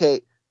 Okay,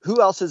 who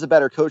else is a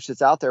better coach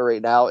that's out there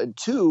right now? And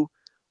 2,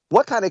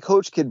 what kind of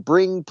coach could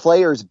bring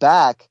players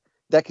back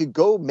that could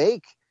go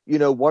make,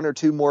 $1 or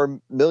 2 more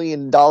 $1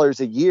 million a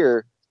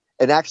year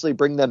and actually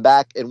bring them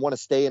back and want to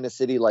stay in a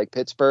city like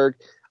Pittsburgh?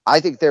 I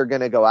think they're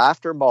going to go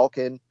after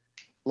Malkin.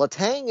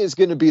 Letang is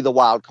going to be the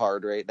wild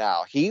card right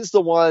now. He's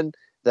the one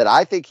that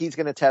I think he's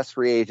going to test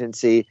free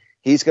agency.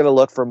 He's going to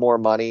look for more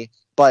money.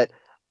 But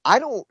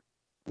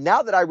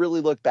now that I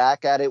really look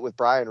back at it with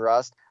Brian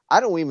Rust,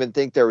 I don't even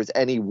think there was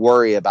any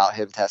worry about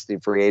him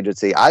testing free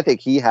agency. I think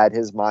he had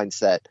his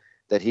mindset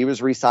that he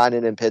was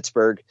re-signing in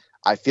Pittsburgh.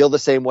 I feel the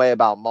same way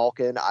about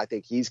Malkin. I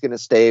think he's going to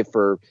stay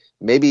for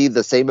maybe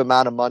the same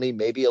amount of money,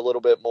 maybe a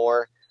little bit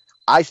more.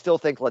 I still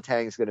think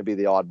Letang's going to be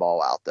the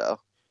oddball out, though.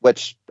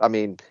 Which, I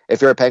mean,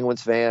 if you're a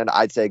Penguins fan,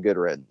 I'd say good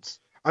riddance.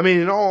 I mean,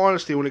 in all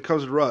honesty, when it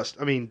comes to Rust,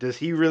 I mean, does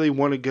he really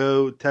want to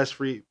go test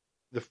free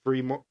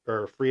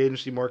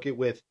agency market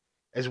with,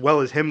 as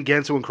well as him,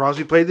 Gensel, and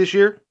Crosby played this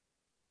year?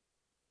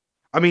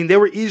 I mean, they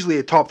were easily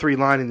a top 3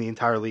 line in the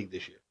entire league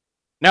this year.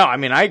 No, I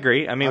mean, I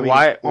agree. I mean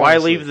why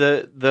leave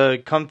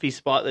the comfy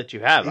spot that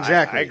you have?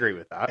 Exactly. I agree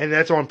with that. And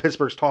that's on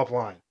Pittsburgh's top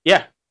line.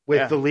 Yeah.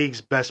 With the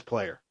league's best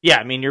player. Yeah,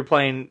 I mean,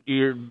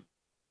 you're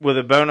with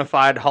a bona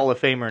fide Hall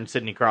of Famer in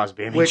Sidney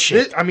Crosby.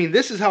 I mean,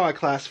 this is how I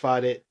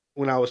classified it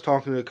when I was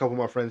talking to a couple of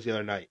my friends the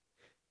other night.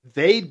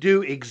 They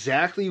do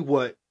exactly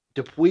what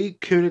Dupuis,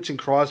 Kunitz, and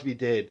Crosby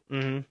did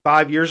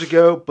 5 years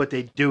ago, but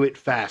they do it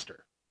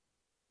faster.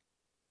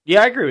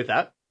 Yeah, I agree with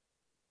that.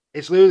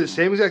 It's literally the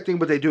same exact thing,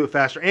 but they do it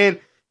faster.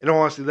 And in all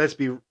honesty, let's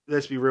be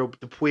real.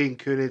 Dupuis and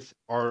Kunitz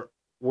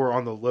were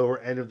on the lower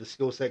end of the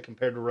skill set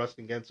compared to Rust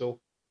and Gensel.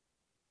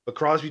 But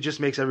Crosby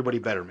just makes everybody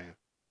better, man.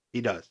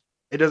 He does.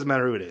 It doesn't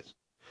matter who it is.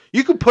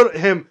 You could put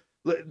him,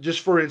 just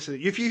for instance,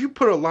 if you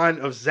put a line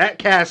of Zach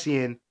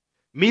Kassian,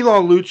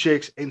 Milan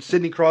Lucic, and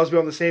Sidney Crosby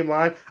on the same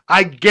line,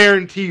 I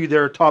guarantee you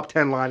they're a top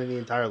 10 line in the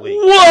entire league.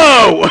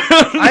 Whoa!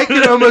 I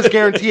can almost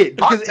guarantee it.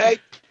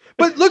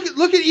 But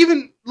look at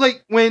even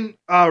like when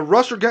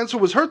Russ or Gensel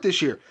was hurt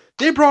this year,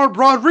 they brought up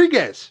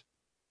Rodriguez.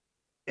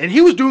 And he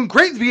was doing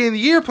great at the beginning of the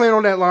year playing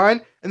on that line,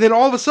 and then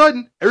all of a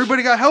sudden,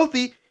 everybody got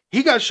healthy,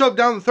 he got shoved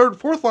down the 3rd and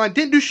 4th line,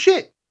 didn't do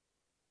shit.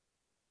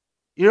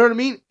 You know what I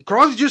mean?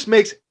 Crosby just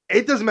makes,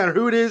 it doesn't matter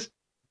who it is,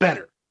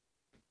 better.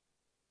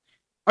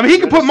 I mean, he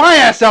can put my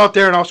ass out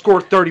there and I'll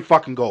score 30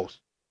 fucking goals.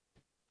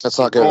 Let's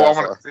not go I that want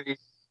far. to see.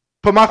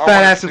 Put my I fat wanna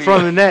ass in see-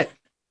 front of the net.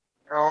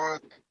 I wanna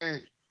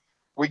see.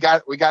 We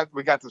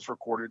got this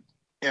recorded.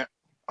 Yeah,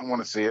 I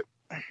want to see it.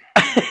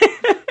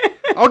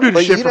 I'll do this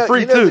But shit you for know-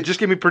 free you know too. the- Just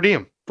give me per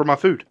diem for my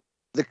food.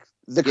 The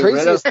Get rid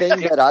craziest of- thing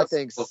that I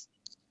think,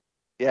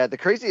 the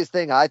craziest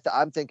thing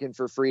I'm thinking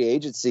for free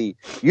agency,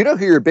 you know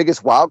who your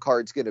biggest wild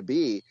card's going to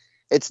be?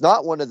 It's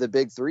not one of the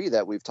big three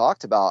that we've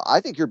talked about. I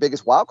think your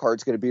biggest wild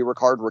card's going to be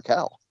Ricard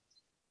Raquel.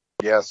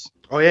 Yes.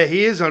 Oh yeah,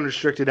 he is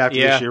unrestricted after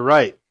Yeah. this. You're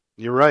right.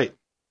 You're right.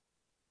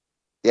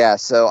 Yeah,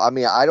 so I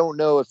mean, I don't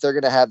know if they're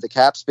going to have the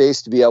cap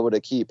space to be able to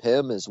keep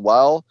him as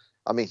well.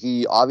 I mean,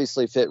 he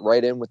obviously fit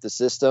right in with the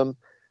system.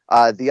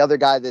 The other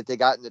guy that they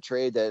got in the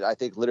trade that I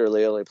think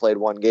literally only played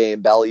one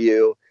game, Bellew.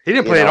 He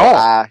didn't play at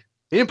all.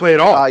 He didn't play at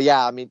all.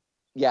 I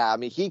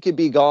mean, he could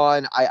be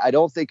gone. I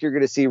don't think you're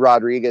going to see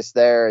Rodriguez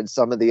there and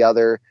some of the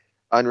other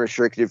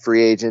unrestricted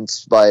free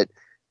agents, but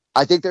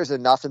I think there's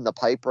enough in the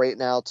pipe right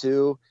now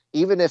too.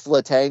 Even if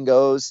Letang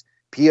goes,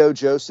 P.O.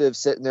 Joseph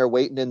sitting there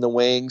waiting in the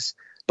wings.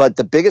 But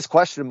the biggest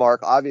question mark,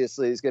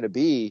 obviously, is going to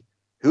be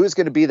who is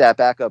going to be that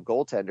backup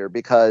goaltender,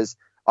 because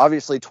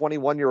obviously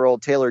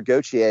 21-year-old Taylor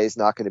Gauthier is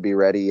not going to be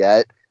ready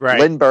yet. Right.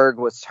 Lindbergh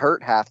was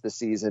hurt half the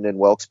season in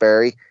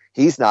Wilkes-Barre.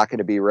 He's not going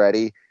to be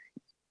ready.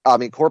 I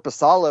mean,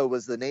 Korpisalo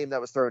was the name that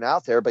was thrown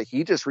out there, but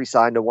he just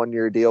re-signed a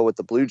one-year deal with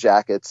the Blue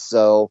Jackets.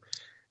 So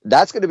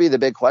that's going to be the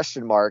big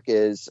question mark,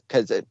 is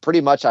because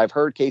pretty much I've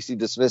heard Casey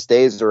DeSmith's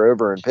days are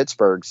over in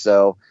Pittsburgh.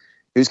 So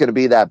who's going to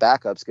be that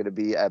backup is going to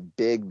be a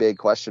big, big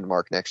question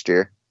mark next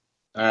year.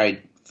 All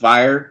right,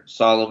 fire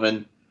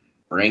Sullivan,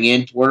 bring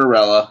in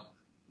Tortorella.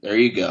 There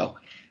you go.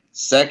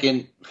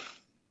 Second,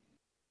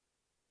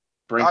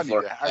 bring I need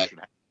Fleury to- I back. should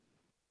have-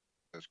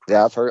 That's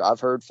Yeah, crazy. I've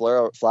heard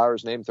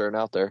Flowers' name thrown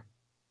out there.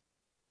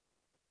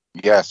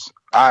 Yes,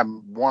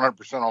 I'm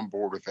 100% on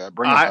board with that.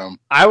 Bring him home.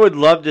 I would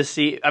love to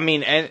see. I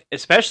mean, and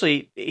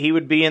especially he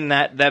would be in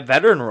that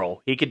veteran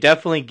role. He could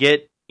definitely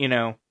get.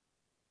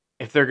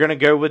 If they're going to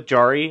go with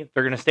Jari, if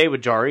they're going to stay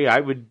with Jari, I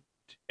would.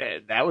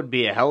 That would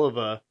be a hell of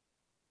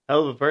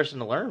a person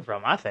to learn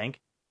from, I think.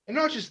 And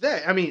not just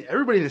that. I mean,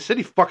 everybody in the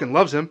city fucking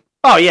loves him.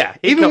 Oh yeah,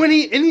 Even when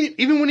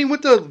he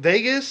went to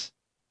Vegas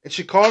and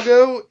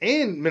Chicago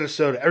and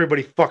Minnesota,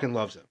 everybody fucking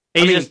loves him.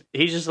 he's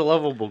just a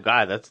lovable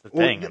guy. That's the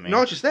Well, thing. I mean,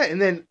 not just that,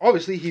 and then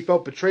obviously he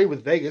felt betrayed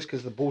with Vegas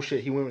because the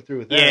bullshit he went through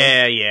with them.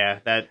 yeah.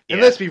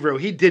 And let's be real,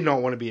 he did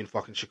not want to be in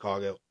fucking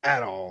Chicago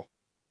at all.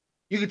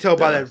 You could tell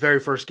by that very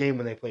first game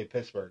when they played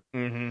Pittsburgh.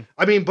 Mm-hmm.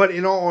 I mean, but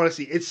in all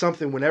honesty, it's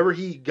something. Whenever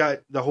he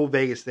got the whole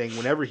Vegas thing,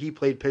 whenever he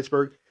played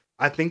Pittsburgh,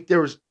 I think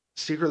there was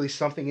secretly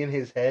something in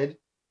his head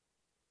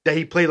that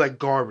he played like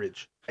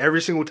garbage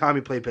every single time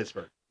he played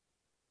Pittsburgh.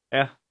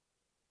 Yeah.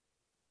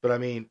 But I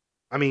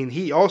mean,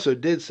 he also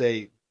did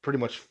say pretty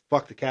much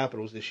fuck the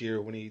Capitals this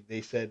year when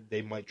they said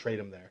they might trade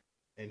him there,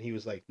 and he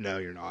was like, "No,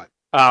 you're not."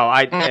 Oh,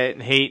 You're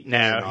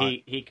not.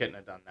 he couldn't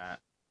have done that.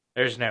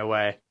 There's no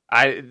way.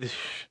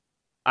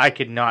 I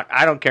could not.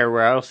 I don't care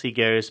where else he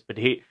goes, but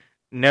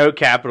no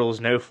Capitals,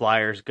 no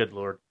Flyers. Good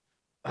Lord.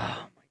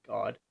 Oh my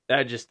God,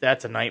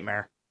 that's a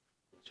nightmare.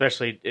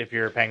 Especially if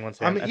you're a Penguins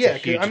fan. I mean, That's yeah. a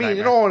huge I mean, in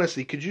nightmare. all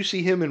honesty, could you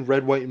see him in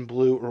red, white, and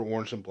blue, or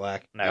orange and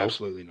black? No.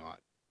 Absolutely not.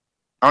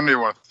 I don't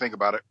even want to think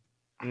about it.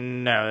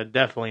 No,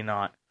 definitely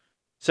not.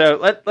 So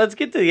let's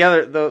get to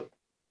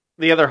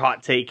the other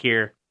hot take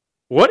here.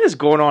 What is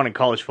going on in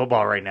college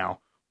football right now?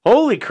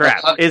 Holy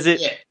crap! Is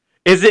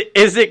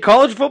it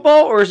college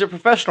football or is it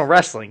professional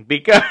wrestling?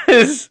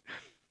 Because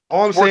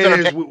All I'm Sports saying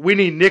is entertainment. we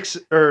need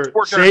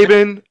Sports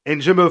Saban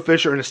and Jimbo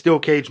Fisher in a steel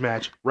cage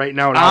match right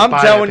now. And I'll I'm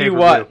buy telling that you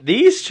pay-per-view. what,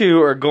 these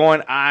two are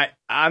going. I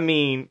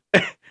mean,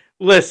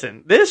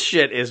 listen, this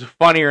shit is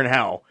funnier than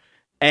hell,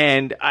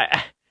 and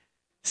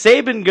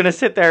Saban gonna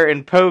sit there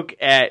and poke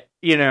at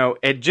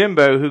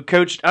Jimbo, who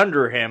coached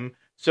under him.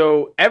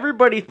 So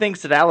everybody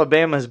thinks that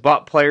Alabama has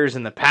bought players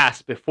in the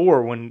past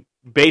before when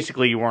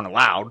basically you weren't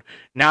allowed.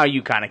 Now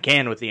you kind of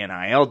can with the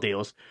NIL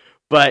deals,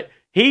 but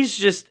he's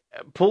just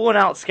pulling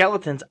out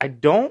skeletons. I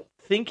don't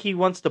think he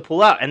wants to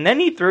pull out, and then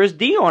he throws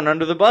Dion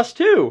under the bus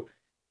too.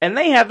 And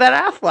they have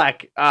that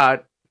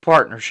Aflac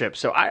partnership.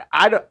 So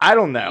I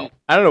don't know.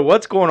 I don't know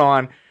what's going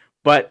on.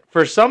 But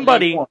for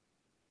somebody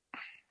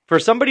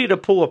to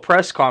pull a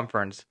press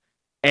conference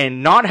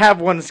and not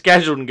have one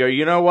scheduled and go,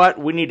 you know what?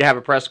 We need to have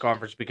a press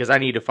conference because I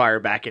need to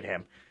fire back at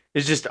him.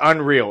 It's just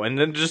unreal. And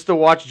then just to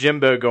watch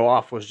Jimbo go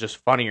off was just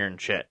funnier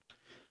and shit.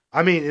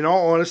 I mean, in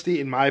all honesty,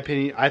 in my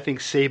opinion, I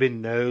think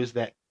Saban knows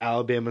that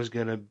Alabama's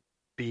going to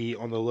be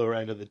on the lower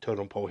end of the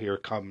totem pole here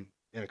come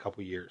in a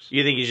couple years.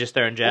 You think he's just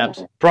throwing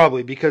jabs?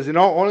 Probably, because in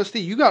all honesty,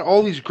 you got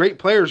all these great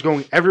players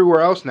going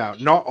everywhere else now.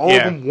 Not all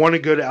of them want to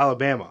go to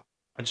Alabama.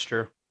 That's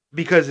true.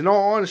 Because in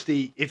all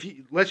honesty, if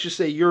you let's just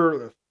say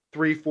you're a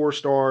 3-4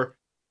 star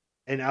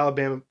in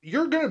Alabama,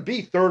 you're going to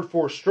be 3rd,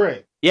 4th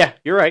string. Yeah,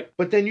 you're right.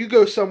 But then you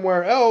go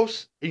somewhere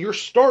else and you're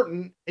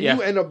starting and Yeah.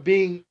 you end up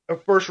being a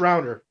first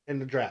rounder in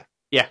the draft.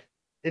 Yeah.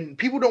 And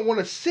people don't want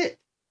to sit.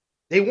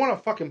 They want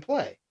to fucking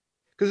play.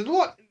 Because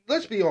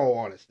let's be all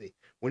honesty.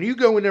 When you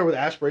go in there with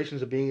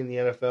aspirations of being in the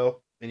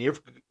NFL and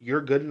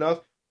you're good enough,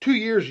 2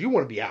 years you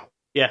want to be out.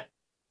 Yeah.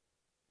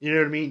 You know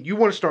what I mean? You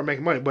want to start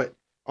making money, but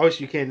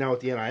obviously you can't now with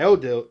the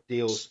NIL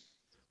deals.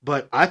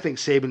 But I think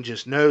Saban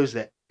just knows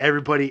that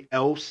everybody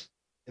else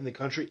in the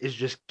country is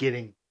just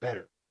getting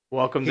better.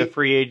 Welcome to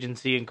free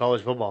agency in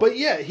college football. But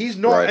yeah, he's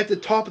not at the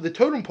top of the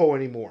totem pole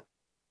anymore.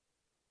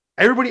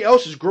 Everybody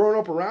else is growing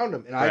up around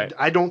him, and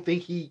I don't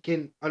think he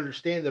can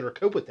understand that or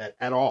cope with that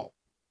at all.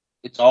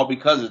 It's all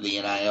because of the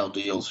NIL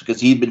deals,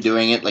 because he's been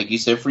doing it, like you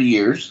said, for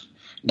years.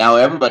 Now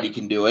everybody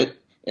can do it,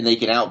 and they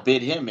can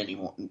outbid him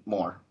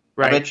anymore.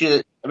 Right.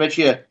 I bet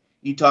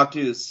you talked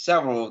to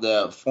several of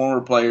the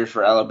former players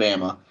for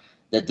Alabama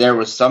that there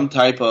was some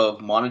type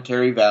of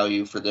monetary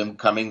value for them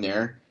coming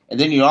there. And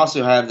then you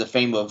also have the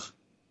fame of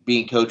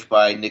being coached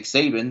by Nick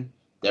Saban,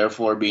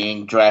 therefore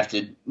being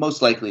drafted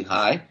most likely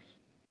high.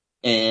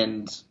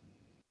 And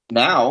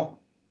now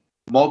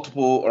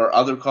multiple or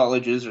other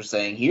colleges are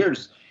saying,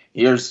 here's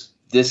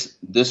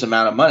this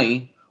amount of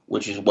money,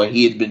 which is what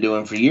he had been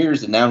doing for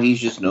years, and now he's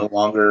just no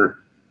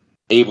longer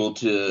able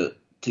to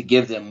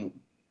give them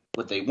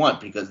what they want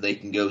because they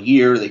can go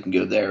here, they can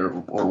go there,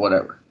 or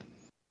whatever.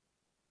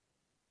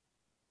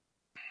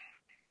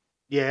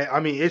 Yeah, I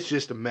mean, it's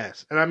just a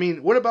mess. And I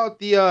mean, what about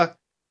the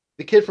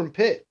kid from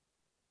Pitt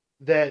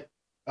that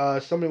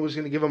somebody was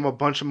going to give him a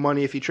bunch of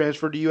money if he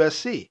transferred to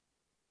USC?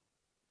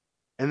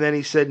 And then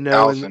he said no.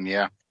 Allison,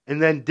 yeah. And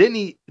then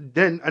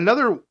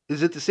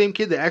is it the same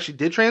kid that actually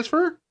did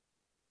transfer?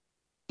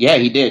 Yeah,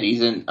 he did.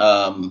 He's in,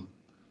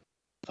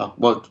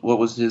 what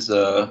was his,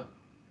 I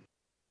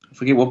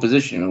forget what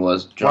position it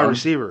was. John? Wide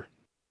receiver.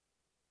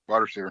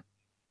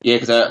 Yeah,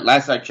 because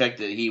last I checked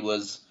it, he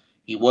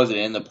wasn't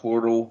in the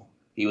portal.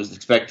 He was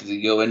expected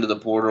to go into the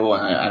portal,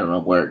 and I don't know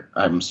where.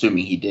 I'm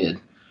assuming he did.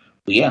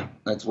 But yeah,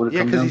 that's what it comes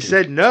down to. Yeah, because he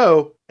said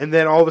no, and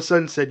then all of a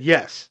sudden said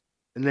yes,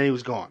 and then he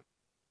was gone.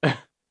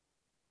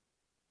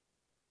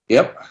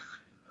 Yep.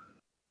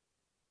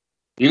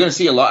 You're going to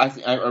see a lot.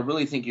 I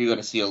really think you're going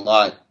to see a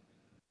lot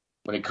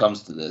when it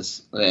comes to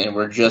this, and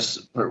we're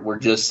just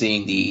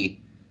seeing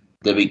the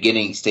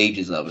beginning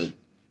stages of it.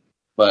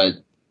 But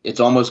it's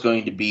almost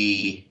going to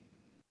be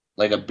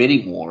like a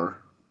bidding war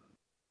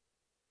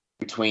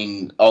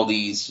between all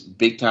these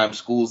big time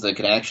schools that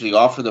can actually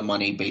offer the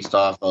money based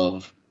off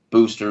of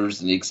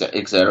boosters and et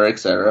cetera, et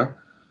cetera.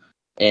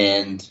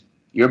 And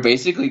you're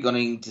basically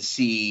going to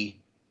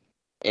see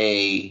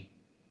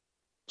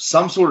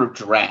some sort of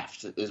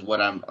draft is what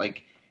I'm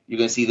like. You're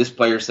going to see this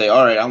player say,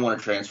 all right, I want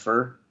to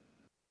transfer.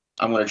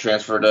 I'm going to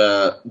transfer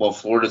to,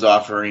 Florida's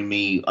offering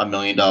me $1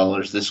 million.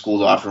 This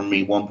school's offering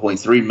me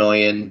 $1.3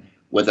 million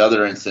with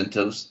other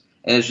incentives.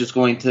 And it's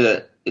going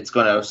to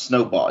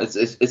snowball.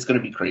 It's going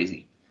to be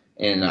crazy.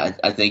 And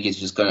I think it's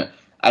just going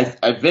to,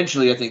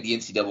 eventually I think the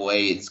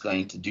NCAA is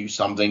going to do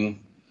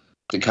something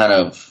to kind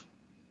of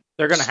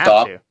They're going to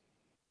stop. have to.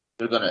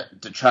 They're going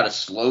to try to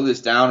slow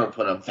this down or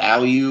put a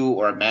value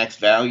or a max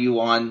value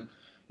on,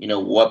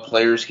 what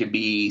players can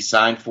be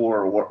signed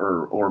for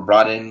or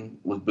brought in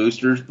with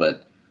boosters.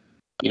 But,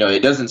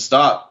 it doesn't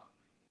stop.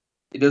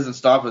 It doesn't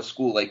stop a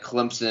school like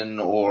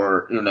Clemson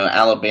or,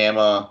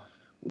 Alabama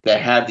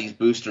that have these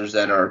boosters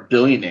that are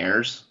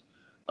billionaires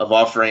of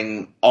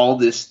offering all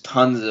this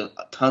tons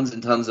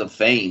and tons of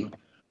fame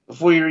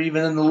before you're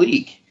even in the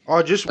league.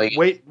 Oh, just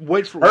wait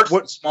for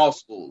what small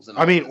schools.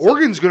 I mean,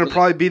 Oregon's going to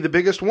probably be the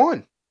biggest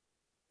one,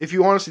 if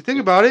you honestly think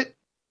about it,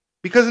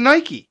 because of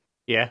Nike.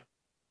 Yeah.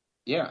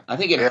 Yeah, I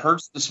think it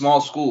hurts the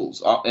small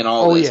schools in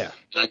all this. Yeah.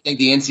 And I think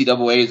the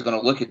NCAA is going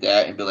to look at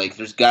that and be like,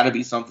 there's got to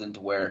be something to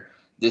where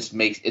this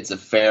makes it's a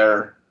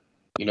fair,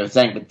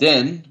 thing. But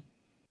then,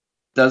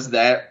 does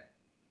that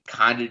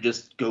kind of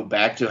just go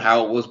back to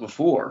how it was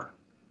before?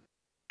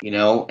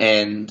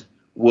 And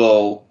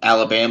will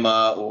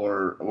Alabama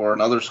or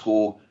another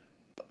school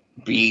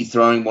be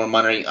throwing more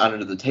money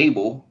under the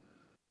table,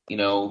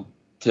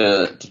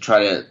 to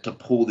try to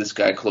pull this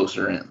guy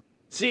closer in?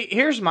 See,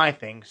 here's my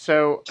thing.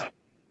 So,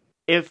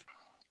 if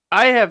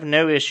I have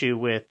no issue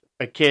with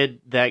a kid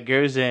that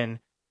goes in,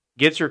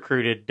 gets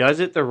recruited, does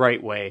it the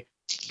right way,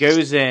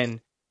 goes in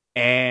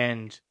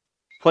and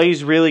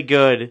plays really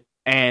good,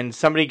 and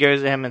somebody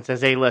goes to him and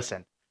says, hey,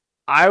 listen,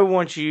 I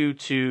want you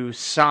to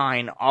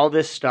sign all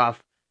this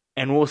stuff,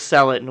 and we'll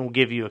sell it, and we'll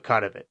give you a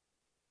cut of it.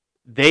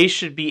 They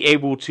should be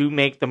able to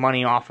make the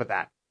money off of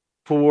that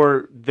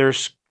for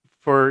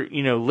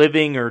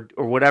living or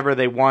whatever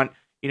they want.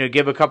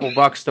 Give a couple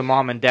bucks to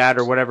mom and dad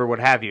or whatever, what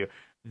have you.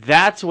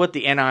 That's what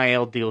the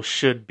NIL deal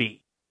should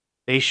be.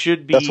 They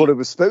should be. That's what it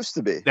was supposed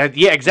to be.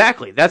 Yeah,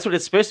 exactly. That's what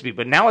it's supposed to be.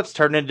 But now it's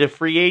turned into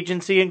free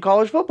agency in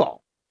college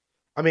football.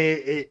 I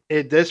mean,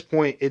 at this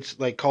point, it's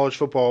like college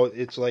football.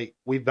 It's like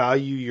we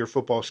value your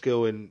football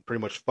skill and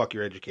pretty much fuck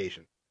your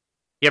education.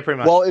 Yeah, pretty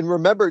much. Well, and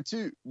remember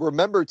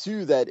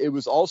too that it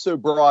was also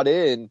brought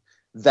in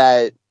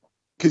that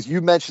because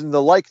you mentioned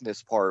the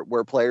likeness part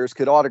where players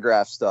could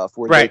autograph stuff,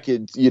 where they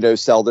could,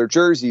 sell their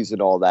jerseys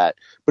and all that.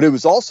 But it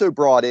was also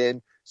brought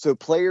in so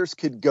players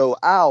could go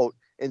out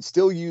and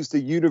still use the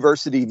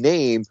university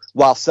name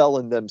while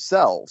selling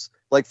themselves.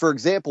 Like, for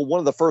example, one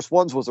of the first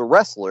ones was a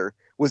wrestler,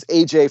 was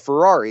AJ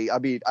Ferrari. I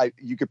mean,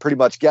 you could pretty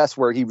much guess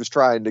where he was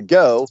trying to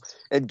go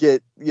and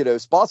get,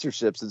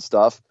 sponsorships and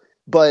stuff.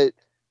 But,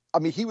 I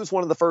mean, he was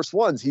one of the first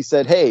ones. He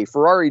said, hey,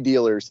 Ferrari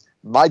dealers,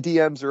 my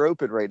DMs are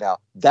open right now.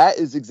 That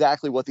is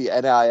exactly what the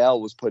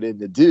NIL was put in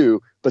to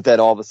do. But then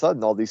all of a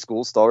sudden, all these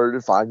schools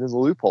started finding the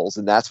loopholes.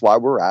 And that's why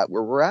we're at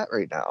where we're at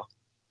right now.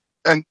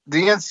 And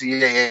the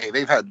NCAA,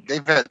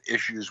 they've had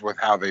issues with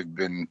how they've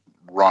been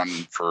run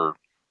for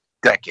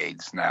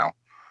decades now.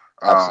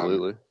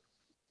 Absolutely.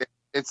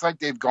 It's like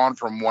they've gone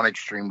from one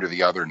extreme to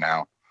the other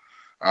now.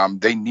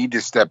 They need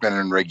to step in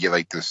and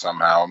regulate this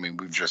somehow. I mean,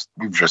 we've just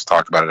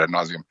talked about it ad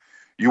nauseum.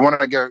 You want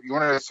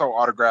to sell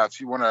autographs,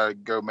 you want to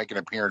go make an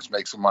appearance,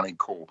 make some money,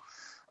 cool.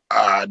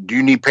 Do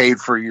you need paid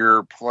for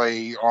your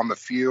play on the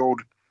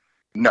field?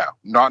 No,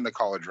 not in the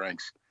college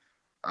ranks.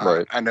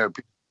 Right. I know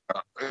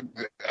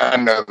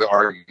the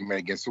argument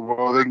against it.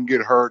 Well, they can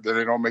get hurt, then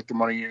they don't make the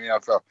money in the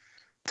NFL.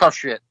 Tough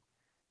shit.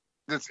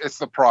 It's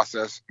the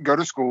process. Go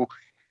to school.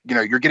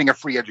 You're getting a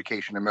free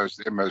education in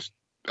most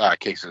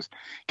cases.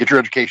 Get your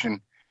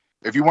education.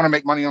 If you want to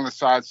make money on the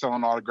side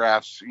selling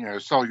autographs,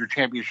 sell your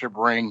championship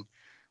ring,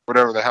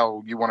 whatever the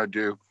hell you want to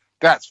do,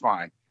 that's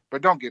fine.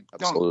 But don't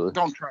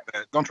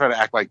try to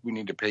act like we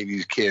need to pay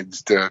these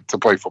kids to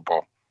play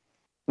football.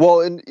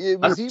 Well, and it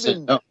was 100%,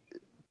 even no.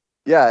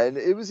 yeah, and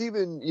it was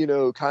even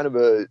kind of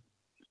a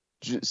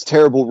just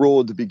terrible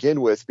rule to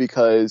begin with,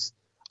 because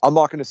I'm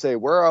not going to say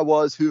where I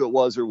was, who it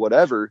was, or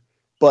whatever,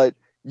 but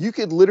you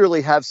could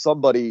literally have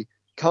somebody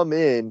come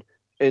in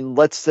and,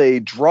 let's say,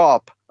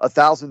 drop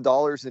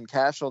 $1,000 in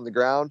cash on the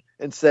ground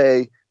and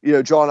say,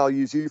 John, I'll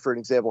use you for an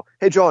example.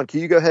 Hey, John, can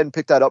you go ahead and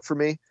pick that up for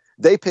me?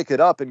 They pick it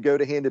up and go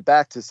to hand it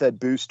back to said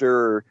booster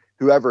or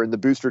whoever, and the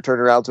booster turn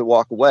around to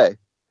walk away.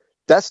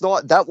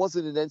 That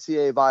wasn't an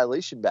NCAA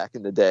violation back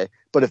in the day.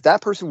 But if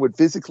that person would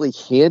physically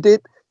hand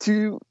it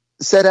to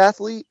said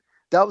athlete,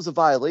 that was a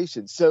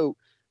violation. So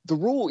the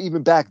rule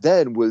even back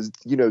then was,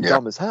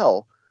 dumb as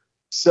hell.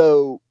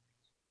 So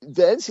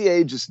the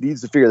NCAA just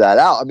needs to figure that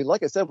out. I mean,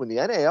 like I said, when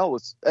the NIL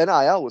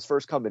was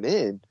first coming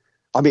in,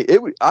 I mean,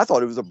 I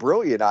thought it was a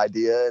brilliant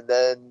idea. And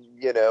then,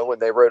 when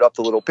they wrote up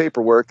the little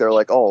paperwork, they're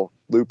like, oh,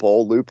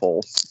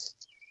 loophole.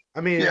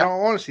 I mean, in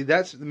all honesty,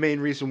 that's the main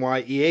reason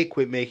why EA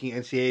quit making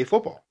NCAA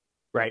football.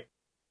 Right.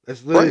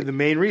 That's literally the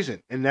main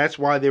reason. And that's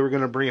why they were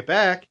going to bring it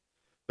back.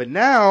 But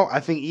now I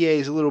think EA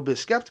is a little bit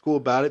skeptical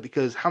about it,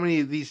 because how many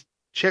of these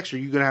checks are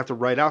you going to have to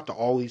write out to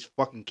all these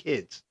fucking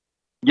kids?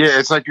 Yeah,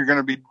 it's like you're going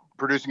to be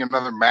producing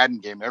another Madden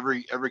game.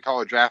 Every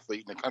college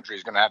athlete in the country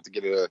is going to have to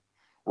get a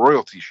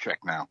royalties check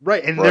now.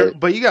 Right. And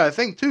but you got to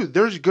think, too,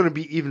 there's going to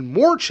be even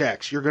more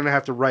checks you're going to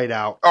have to write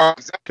out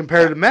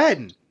compared to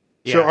Madden.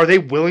 Yeah. So are they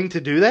willing to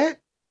do that?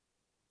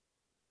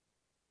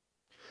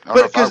 I don't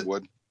know if I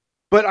would.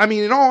 But, I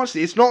mean, in all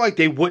honesty, it's not like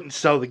they wouldn't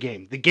sell the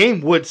game. The game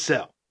would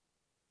sell.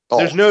 Oh,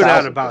 there's no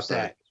doubt about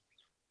that.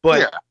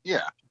 But,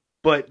 yeah.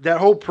 But that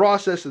whole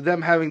process of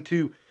them having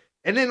to...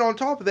 And then on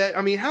top of that,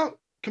 I mean, how...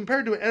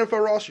 Compared to an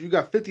NFL roster, you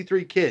got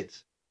 53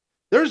 kids.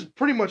 There's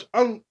pretty much...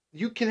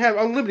 you can have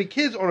unlimited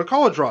kids on a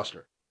college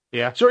roster.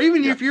 Yeah. So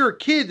even if you're a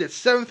kid that's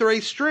 7th or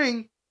 8th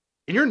string,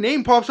 and your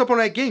name pops up on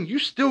that game, you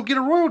still get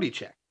a royalty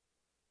check.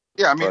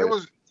 Yeah, I mean, it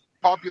was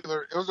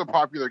popular. It was a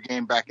popular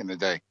game back in the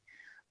day.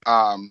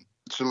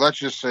 So let's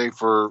just say,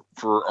 for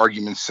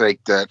argument's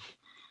sake, that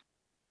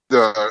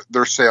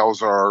their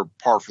sales are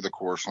par for the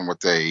course on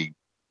what they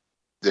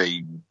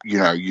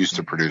used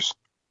to produce.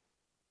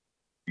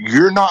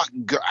 You're not.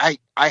 I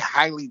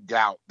highly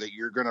doubt that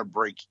you're going to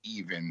break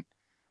even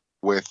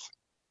with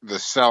the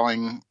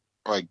selling,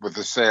 like with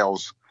the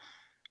sales.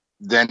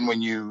 Then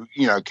when you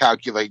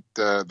calculate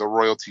the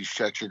royalties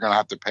checks you're going to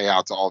have to pay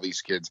out to all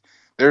these kids,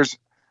 there's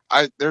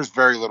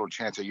very little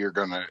chance that you're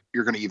gonna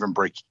even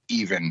break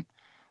even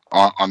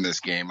on this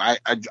game. I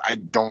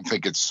don't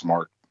think it's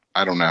smart.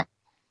 I don't know.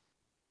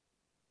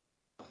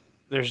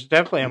 There's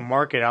definitely a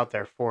market out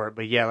there for it,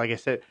 but yeah, like I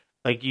said,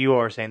 like you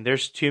are saying,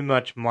 there's too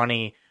much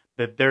money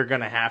that they're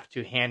going to have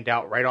to hand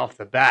out right off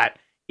the bat,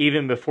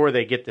 even before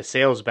they get the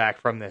sales back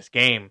from this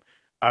game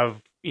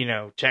of,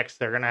 checks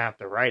they're going to have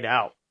to write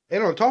out.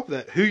 And on top of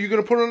that, who are you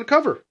going to put on the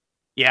cover?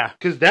 Yeah.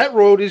 Because that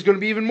road is going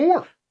to be even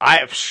more.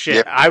 I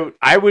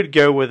would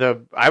go with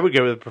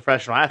a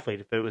professional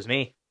athlete if it was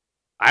me.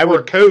 I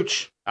would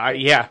coach.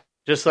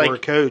 Just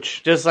like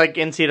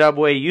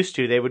NCAA used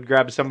to, they would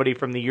grab somebody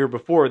from the year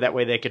before. That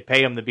way they could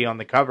pay them to be on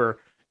the cover,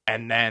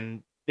 and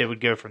then it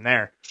would go from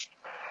there,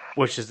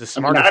 which is the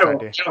smartest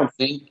idea.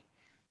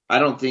 I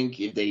don't think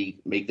if they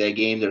make that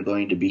game, they're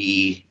going to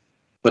be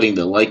putting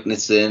the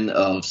likeness in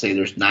of, say,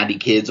 there's 90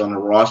 kids on the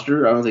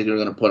roster. I don't think they're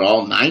going to put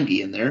all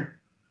 90 in there.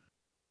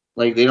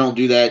 Like, they don't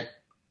do that.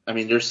 I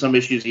mean, there's some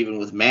issues even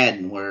with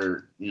Madden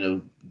where,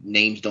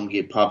 names don't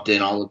get popped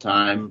in all the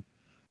time.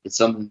 It's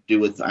something to do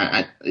with,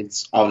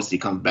 it's obviously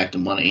comes back to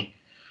money.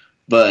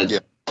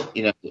 But,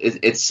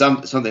 it's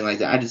something like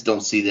that. I just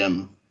don't see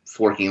them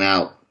forking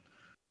out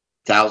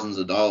thousands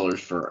of dollars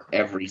for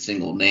every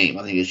single name.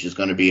 I think it's just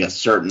going to be a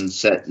certain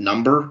set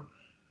number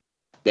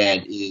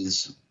that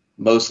is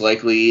most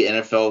likely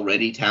NFL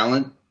ready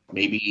talent,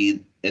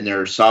 maybe in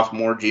their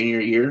sophomore, junior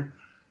year,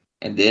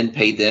 and then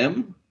pay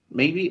them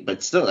maybe.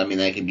 But still, I mean,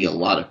 that can be a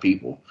lot of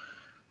people.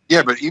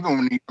 Yeah, but even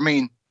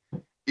when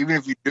even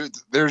if you do,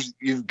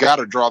 you've got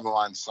to draw the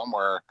line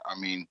somewhere. I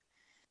mean,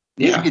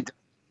 Yeah. you get,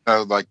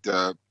 like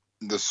the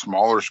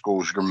smaller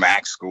schools, your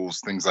MAC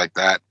schools, things like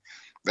that.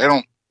 They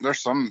don't. There's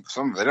some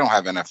they don't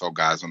have NFL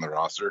guys on the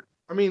roster.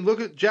 I mean,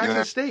 look at Jackson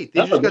Yeah. State.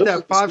 They just got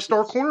that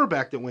 5-star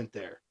cornerback that went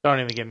there. Don't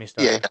even get me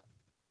started. Yeah,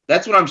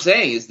 That's what I'm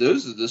saying is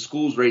those are the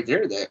schools right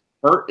there that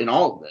hurt in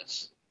all of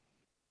this.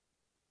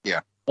 Yeah.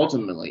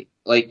 Ultimately,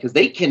 like, because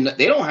they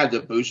don't have the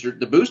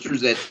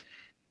boosters that,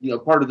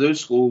 part of those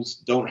schools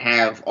don't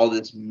have all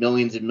this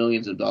millions and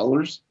millions of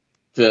dollars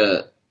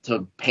to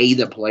pay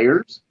the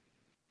players.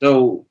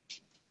 So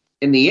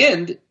in the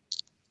end,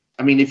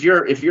 I mean, if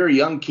you're a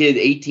young kid,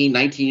 18,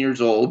 19 years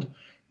old,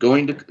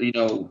 going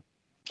to,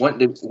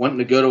 wanting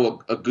to go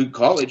to a good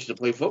college to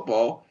play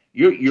football,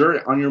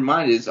 you're on your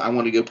mind is, I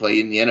want to go play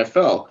in the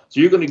NFL. So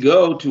you're going to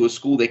go to a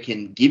school that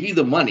can give you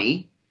the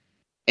money,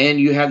 and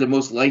you have the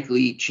most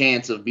likely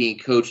chance of being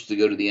coached to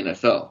go to the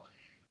NFL.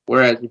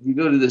 Whereas if you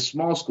go to this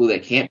small school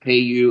that can't pay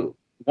you,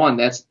 one,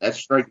 that's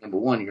strike number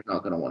one. You're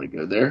not going to want to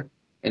go there.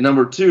 And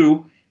number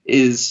two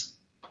is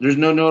there's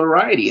no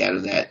notoriety out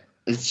of that.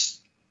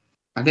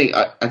 I think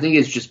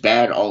it's just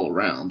bad all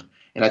around.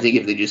 And I think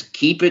if they just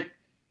keep it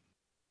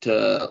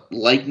to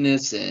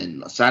likeness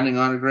and signing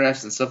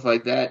autographs and stuff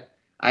like that,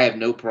 I have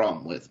no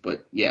problem with.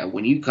 But yeah,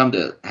 when you come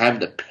to have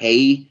to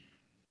pay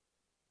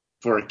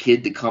for a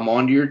kid to come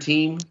onto your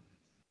team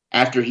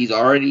after he's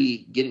already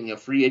getting a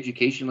free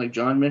education, like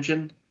John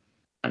mentioned,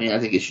 I mean, I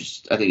think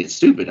it's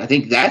stupid. I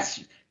think that's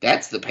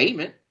the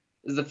payment,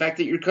 is the fact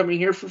that you're coming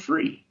here for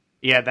free.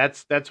 Yeah,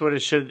 that's what it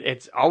should.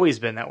 It's always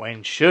been that way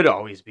and should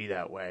always be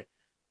that way.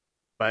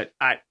 But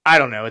I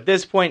don't know. At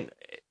this point,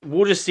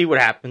 we'll just see what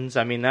happens.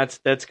 I mean, that's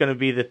going to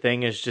be the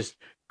thing, is just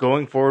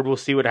going forward. We'll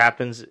see what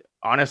happens.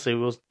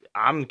 Honestly,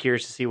 I'm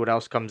curious to see what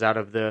else comes out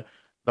of the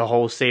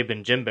whole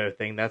Saban Jimbo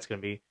thing. That's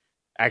going to be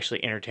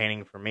actually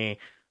entertaining for me.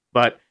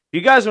 But if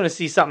you guys want to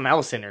see something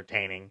else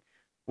entertaining,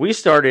 we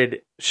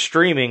started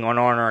streaming on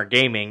R&R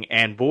Gaming,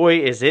 and boy,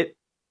 is it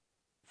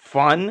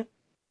fun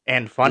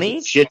and funny.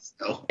 It's shit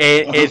though.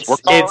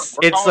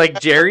 It's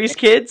like Jerry's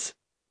Kids.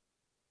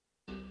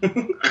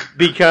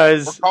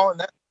 Because we're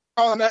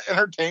calling that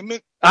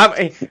entertainment.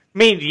 I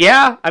mean,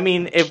 yeah. I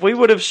mean, if we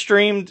would have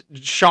streamed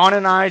Sean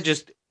and I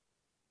just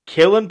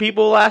killing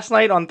people last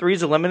night on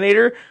Three's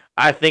Eliminator,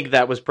 I think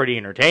that was pretty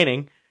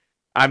entertaining.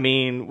 I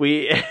mean,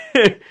 we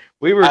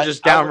were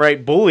just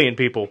downright bullying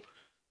people.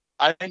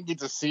 I didn't get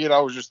to see it. I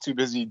was just too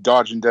busy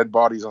dodging dead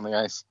bodies on the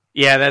ice.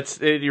 Yeah,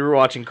 you were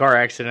watching car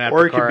accident after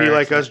Or it car could be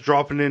like accident. us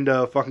dropping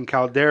into fucking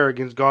Caldera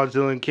against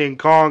Godzilla and King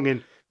Kong,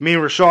 and me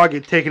and Rashad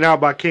get taken out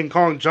by King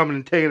Kong jumping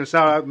and taking us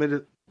out.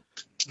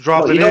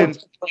 Dropping in.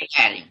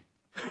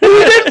 We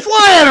didn't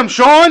fly at him,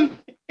 Sean.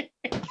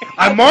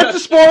 I marked the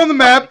spot on the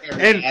map,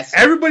 and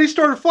everybody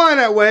started flying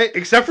that way,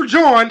 except for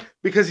John,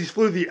 because he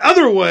flew the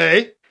other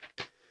way.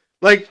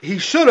 Like he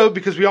should have,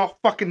 because we all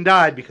fucking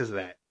died because of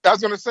that. I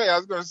was gonna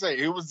say,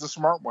 who was the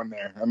smart one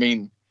there? I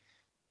mean,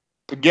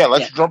 yeah,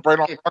 let's jump right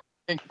on.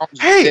 King Kong's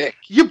Hey, dick.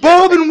 you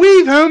bob and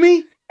weave,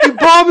 homie. You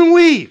bob and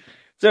weave.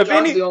 So if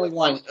John's any, the only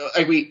one.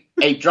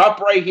 Hey, drop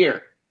right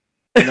here.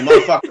 And the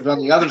motherfucker's on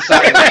the other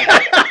side of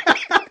that.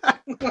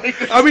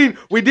 I mean,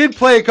 we did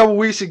play a couple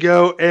weeks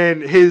ago,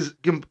 and his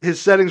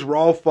settings were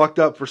all fucked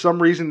up. For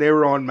some reason, they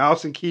were on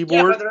mouse and Yeah,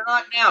 keyboard. but they're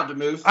not now,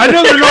 Demuth. I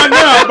know they're not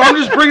now, but I'm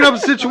just bringing up a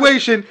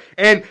situation.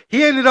 And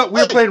we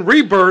were playing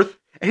Rebirth,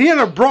 and he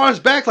ended up brought us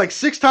back like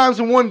 6 times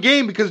in one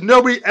game because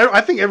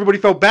I think everybody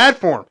felt bad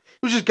for him.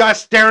 It was just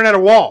guys staring at a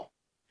wall.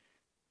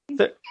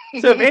 so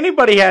if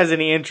anybody has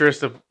any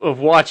interest of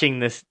watching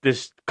this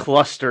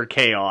cluster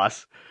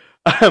chaos,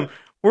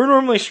 we're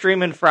normally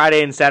streaming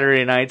Friday and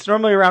Saturday nights.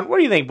 Normally around, what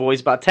do you think, boys?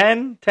 About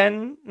 10,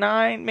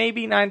 9,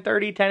 maybe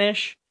 9:30,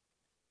 10-ish?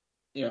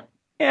 Yeah.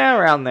 Yeah,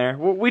 around there.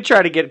 We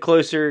try to get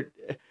closer.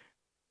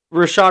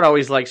 Rashad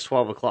always likes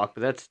 12 o'clock,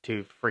 but that's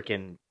too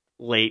freaking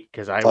late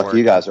because I Fuck, work.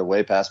 you guys are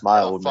way past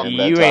my old man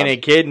You bedtime. ain't a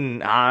kidding.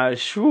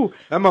 Shoo.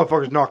 That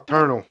motherfucker's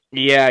nocturnal.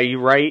 Yeah, you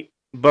right.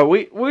 But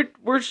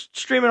we're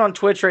streaming on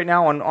Twitch right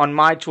now on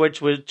my Twitch,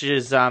 which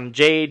is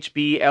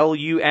JHBLUME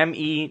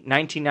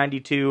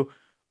 1992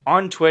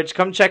 on Twitch.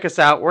 Come check us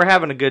out. We're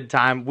having a good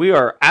time. We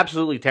are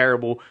absolutely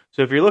terrible.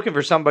 So if you're looking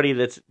for somebody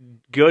that's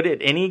good at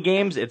any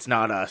games, it's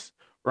not us.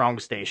 Wrong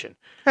station.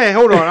 Hey,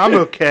 hold on. I'm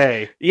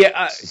okay.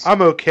 Yeah,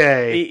 I'm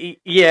okay.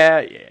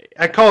 yeah.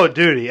 At Call of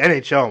Duty,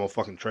 NHL, I'm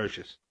fucking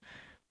atrocious.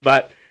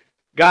 But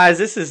guys,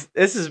 this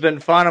has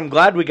been fun. I'm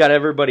glad we got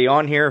everybody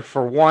on here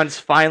for once.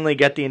 Finally,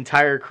 get the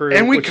entire crew,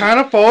 And we kind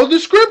of followed the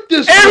script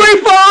this week. and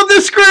we followed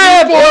the script.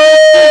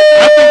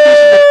 I think this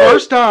is the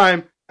first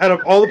time out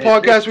of all the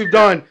podcasts we've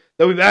done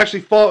that we've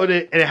actually followed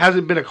it, and it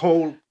hasn't been a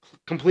whole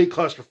complete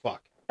clusterfuck.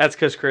 That's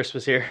because Chris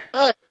was here.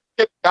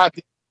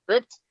 Goddamn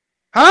script.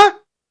 Huh?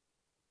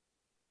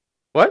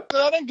 What?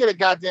 I didn't get a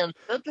goddamn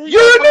script. You're in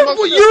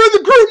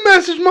the group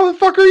message,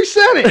 motherfucker. He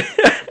sent it.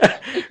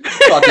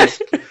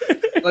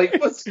 Like,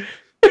 what's...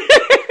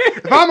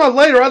 If I'm on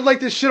later, I'd light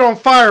this shit on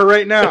fire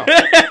right now.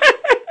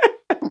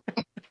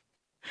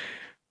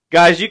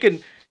 Guys, you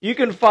can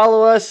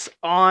follow us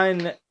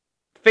on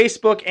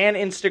Facebook and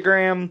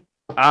Instagram.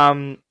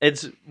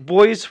 It's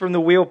Boys from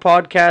the Wheel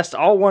Podcast,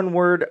 all one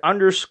word,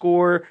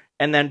 _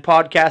 and then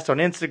podcast on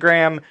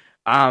Instagram.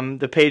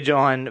 The page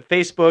on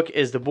Facebook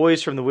is the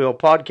Boys from the Wheel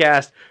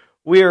Podcast.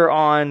 We're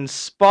on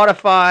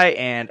Spotify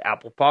and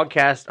Apple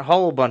Podcast, a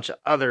whole bunch of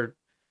other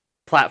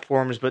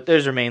platforms, but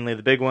those are mainly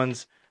the big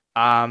ones.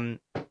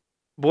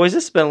 Boys,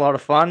 this has been a lot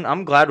of fun.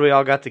 I'm glad we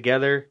all got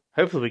together.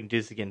 Hopefully we can do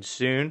this again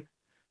soon.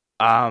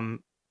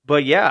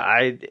 But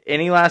yeah,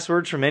 any last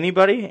words from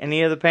anybody?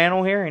 Any of the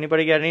panel here?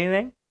 Anybody got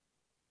anything?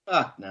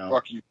 No.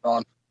 Fuck you,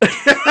 Sean.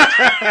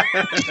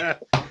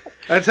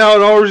 That's how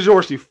it always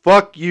works. You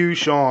fuck you,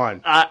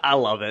 Sean. I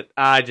love it.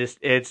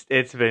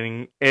 It's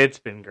been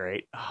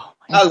great. Oh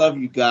my I love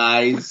you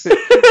guys.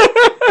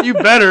 You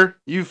better.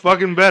 You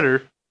fucking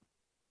better.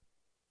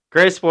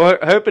 Grace, we're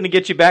hoping to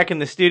get you back in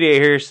the studio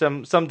here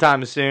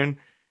sometime soon.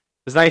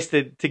 It's nice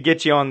to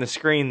get you on the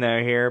screen though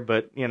here,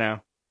 but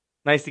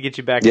nice to get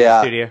you back in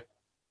the studio.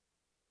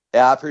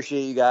 Yeah, I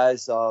appreciate you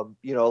guys.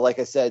 Like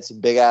I said, some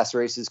big ass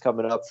races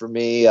coming up for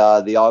me.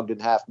 The Ogden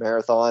Half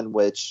Marathon,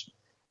 which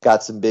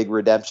got some big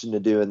redemption to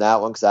do in that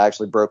one because I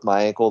actually broke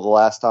my ankle the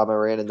last time I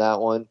ran in that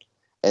one.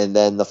 And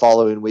then the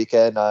following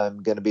weekend,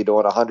 I'm going to be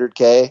doing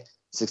 100K,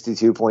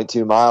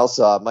 62.2 miles.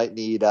 So I might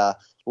need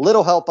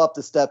little help up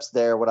the steps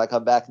there when I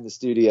come back in the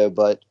studio.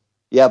 But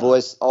yeah,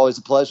 boys, always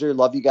a pleasure.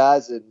 Love you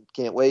guys and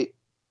can't wait.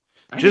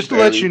 Just to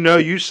let you know,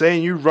 you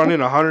saying you running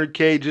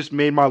 100K just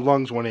made my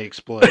lungs want to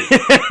explode.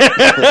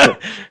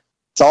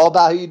 It's all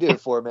about who you do it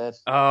for, man.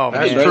 Oh,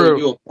 That's man. true.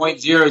 Do a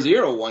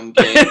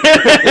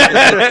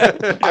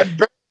 .001K. I'm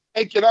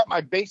making up my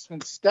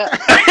basement steps.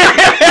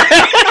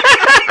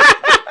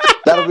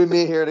 That'll be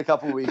me here in a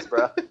couple weeks,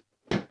 bro.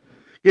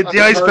 Get the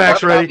ice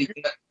packs ready.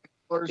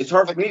 It's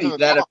hard for me to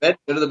get out of bed to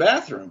go to the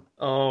bathroom.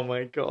 Oh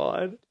my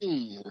god.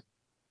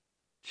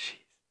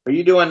 Are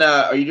you doing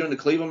the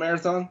Cleveland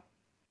Marathon?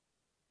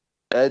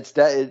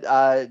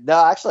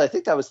 No, actually, I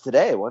think that was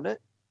today, wasn't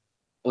it?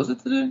 Was it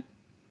today?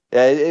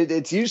 Yeah,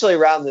 it's usually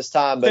around this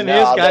time. But in no,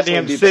 his I'll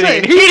goddamn definitely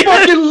be- city. He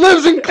fucking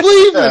lives in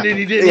Cleveland and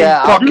he didn't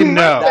fucking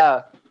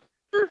know.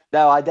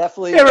 No, I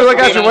definitely. You ever look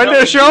out your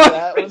window, Sean?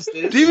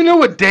 Do you even know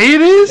what day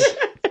it is?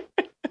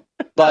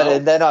 But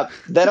and then I'm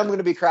going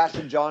to be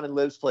crashing John and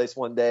Liv's place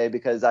one day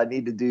because I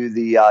need to do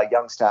the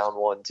Youngstown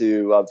one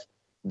too. I've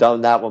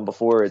done that one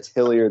before. It's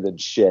hillier than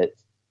shit.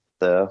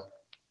 So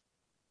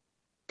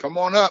Come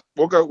on up.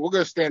 We'll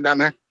go stand down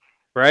there.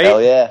 Right?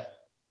 hell yeah,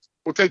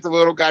 We'll take the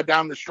little guy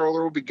down the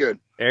stroller. We'll be good.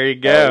 There you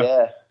go. hell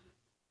yeah.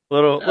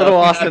 Little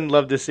Austin,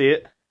 love to see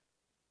it.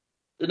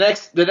 The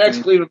next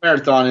Cleveland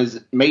Marathon is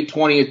May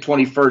 20th,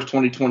 21st,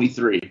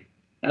 2023.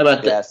 How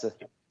about Yeah, that? so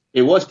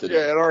It was today.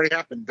 Yeah, it already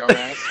happened,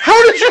 dumbass. How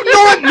did you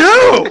not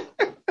know?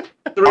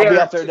 I'll be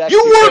up there next.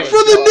 You work for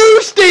the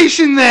news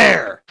station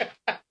there.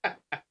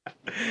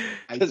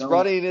 because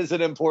running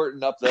isn't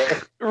important up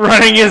there.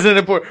 Running isn't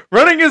important.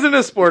 Running isn't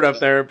a sport up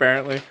there,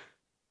 apparently.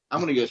 I'm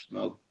gonna go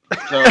smoke.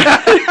 So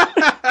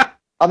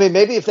I mean,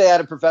 maybe if they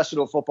had a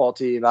professional football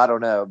team, I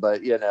don't know,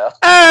 but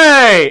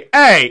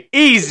Hey,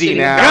 easy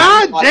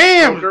now. God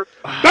damn.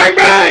 Bang,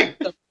 bang.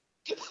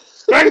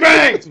 Bang,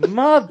 bang.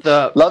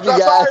 Mother. love you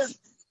guys.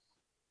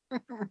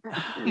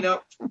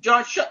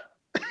 John, fuck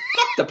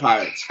the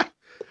Pirates.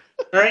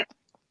 All right.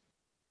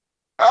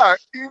 What?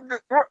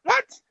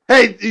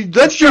 Hey,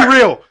 let's be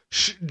real.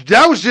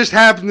 That was just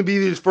happened to be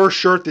his first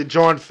shirt that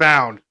John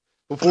found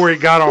before he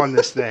got on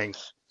this thing.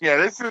 Yeah,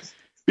 this is.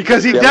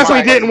 Because he Yeah, definitely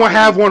right. didn't want to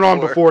have one on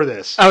before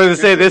this. I was gonna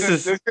say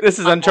this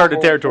is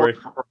uncharted territory.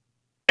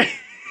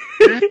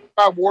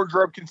 My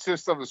wardrobe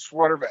consists of a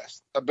sweater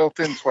vest, a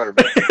built-in sweater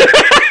vest.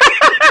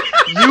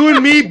 You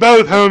and me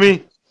both,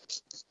 homie.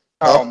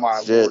 Oh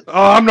my shit. lord!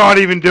 Oh, I'm not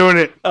even doing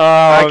it. Oh,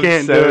 I I'm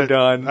can't so do it.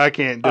 done. I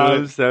can't do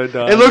I'm it. so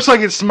done. It looks like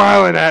it's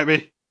smiling at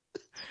me.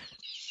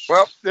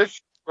 Well, this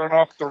went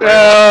off the rails.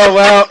 Oh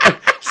well.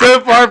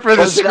 So far for the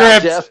Close it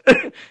out, script.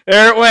 Jeff.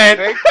 There it went.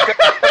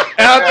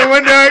 Out the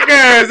window it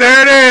goes.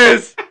 There it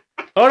is.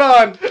 Hold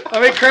on.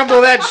 Let me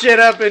crumble that shit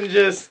up and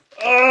just.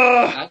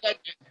 Oh.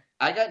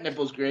 I got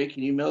nipples, Gray.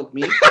 Can you milk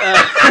me?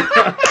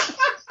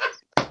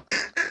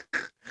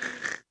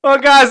 Well,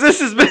 guys,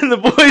 this has been the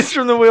Boys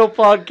from the Wheel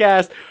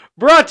podcast,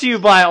 brought to you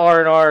by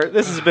R&R.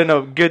 This has been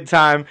a good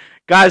time.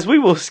 Guys, we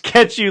will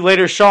catch you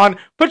later. Sean,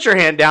 put your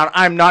hand down.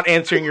 I'm not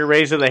answering your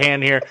raise of the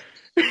hand here.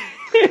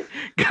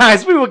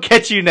 Guys, we will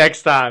catch you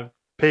next time.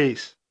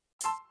 Peace.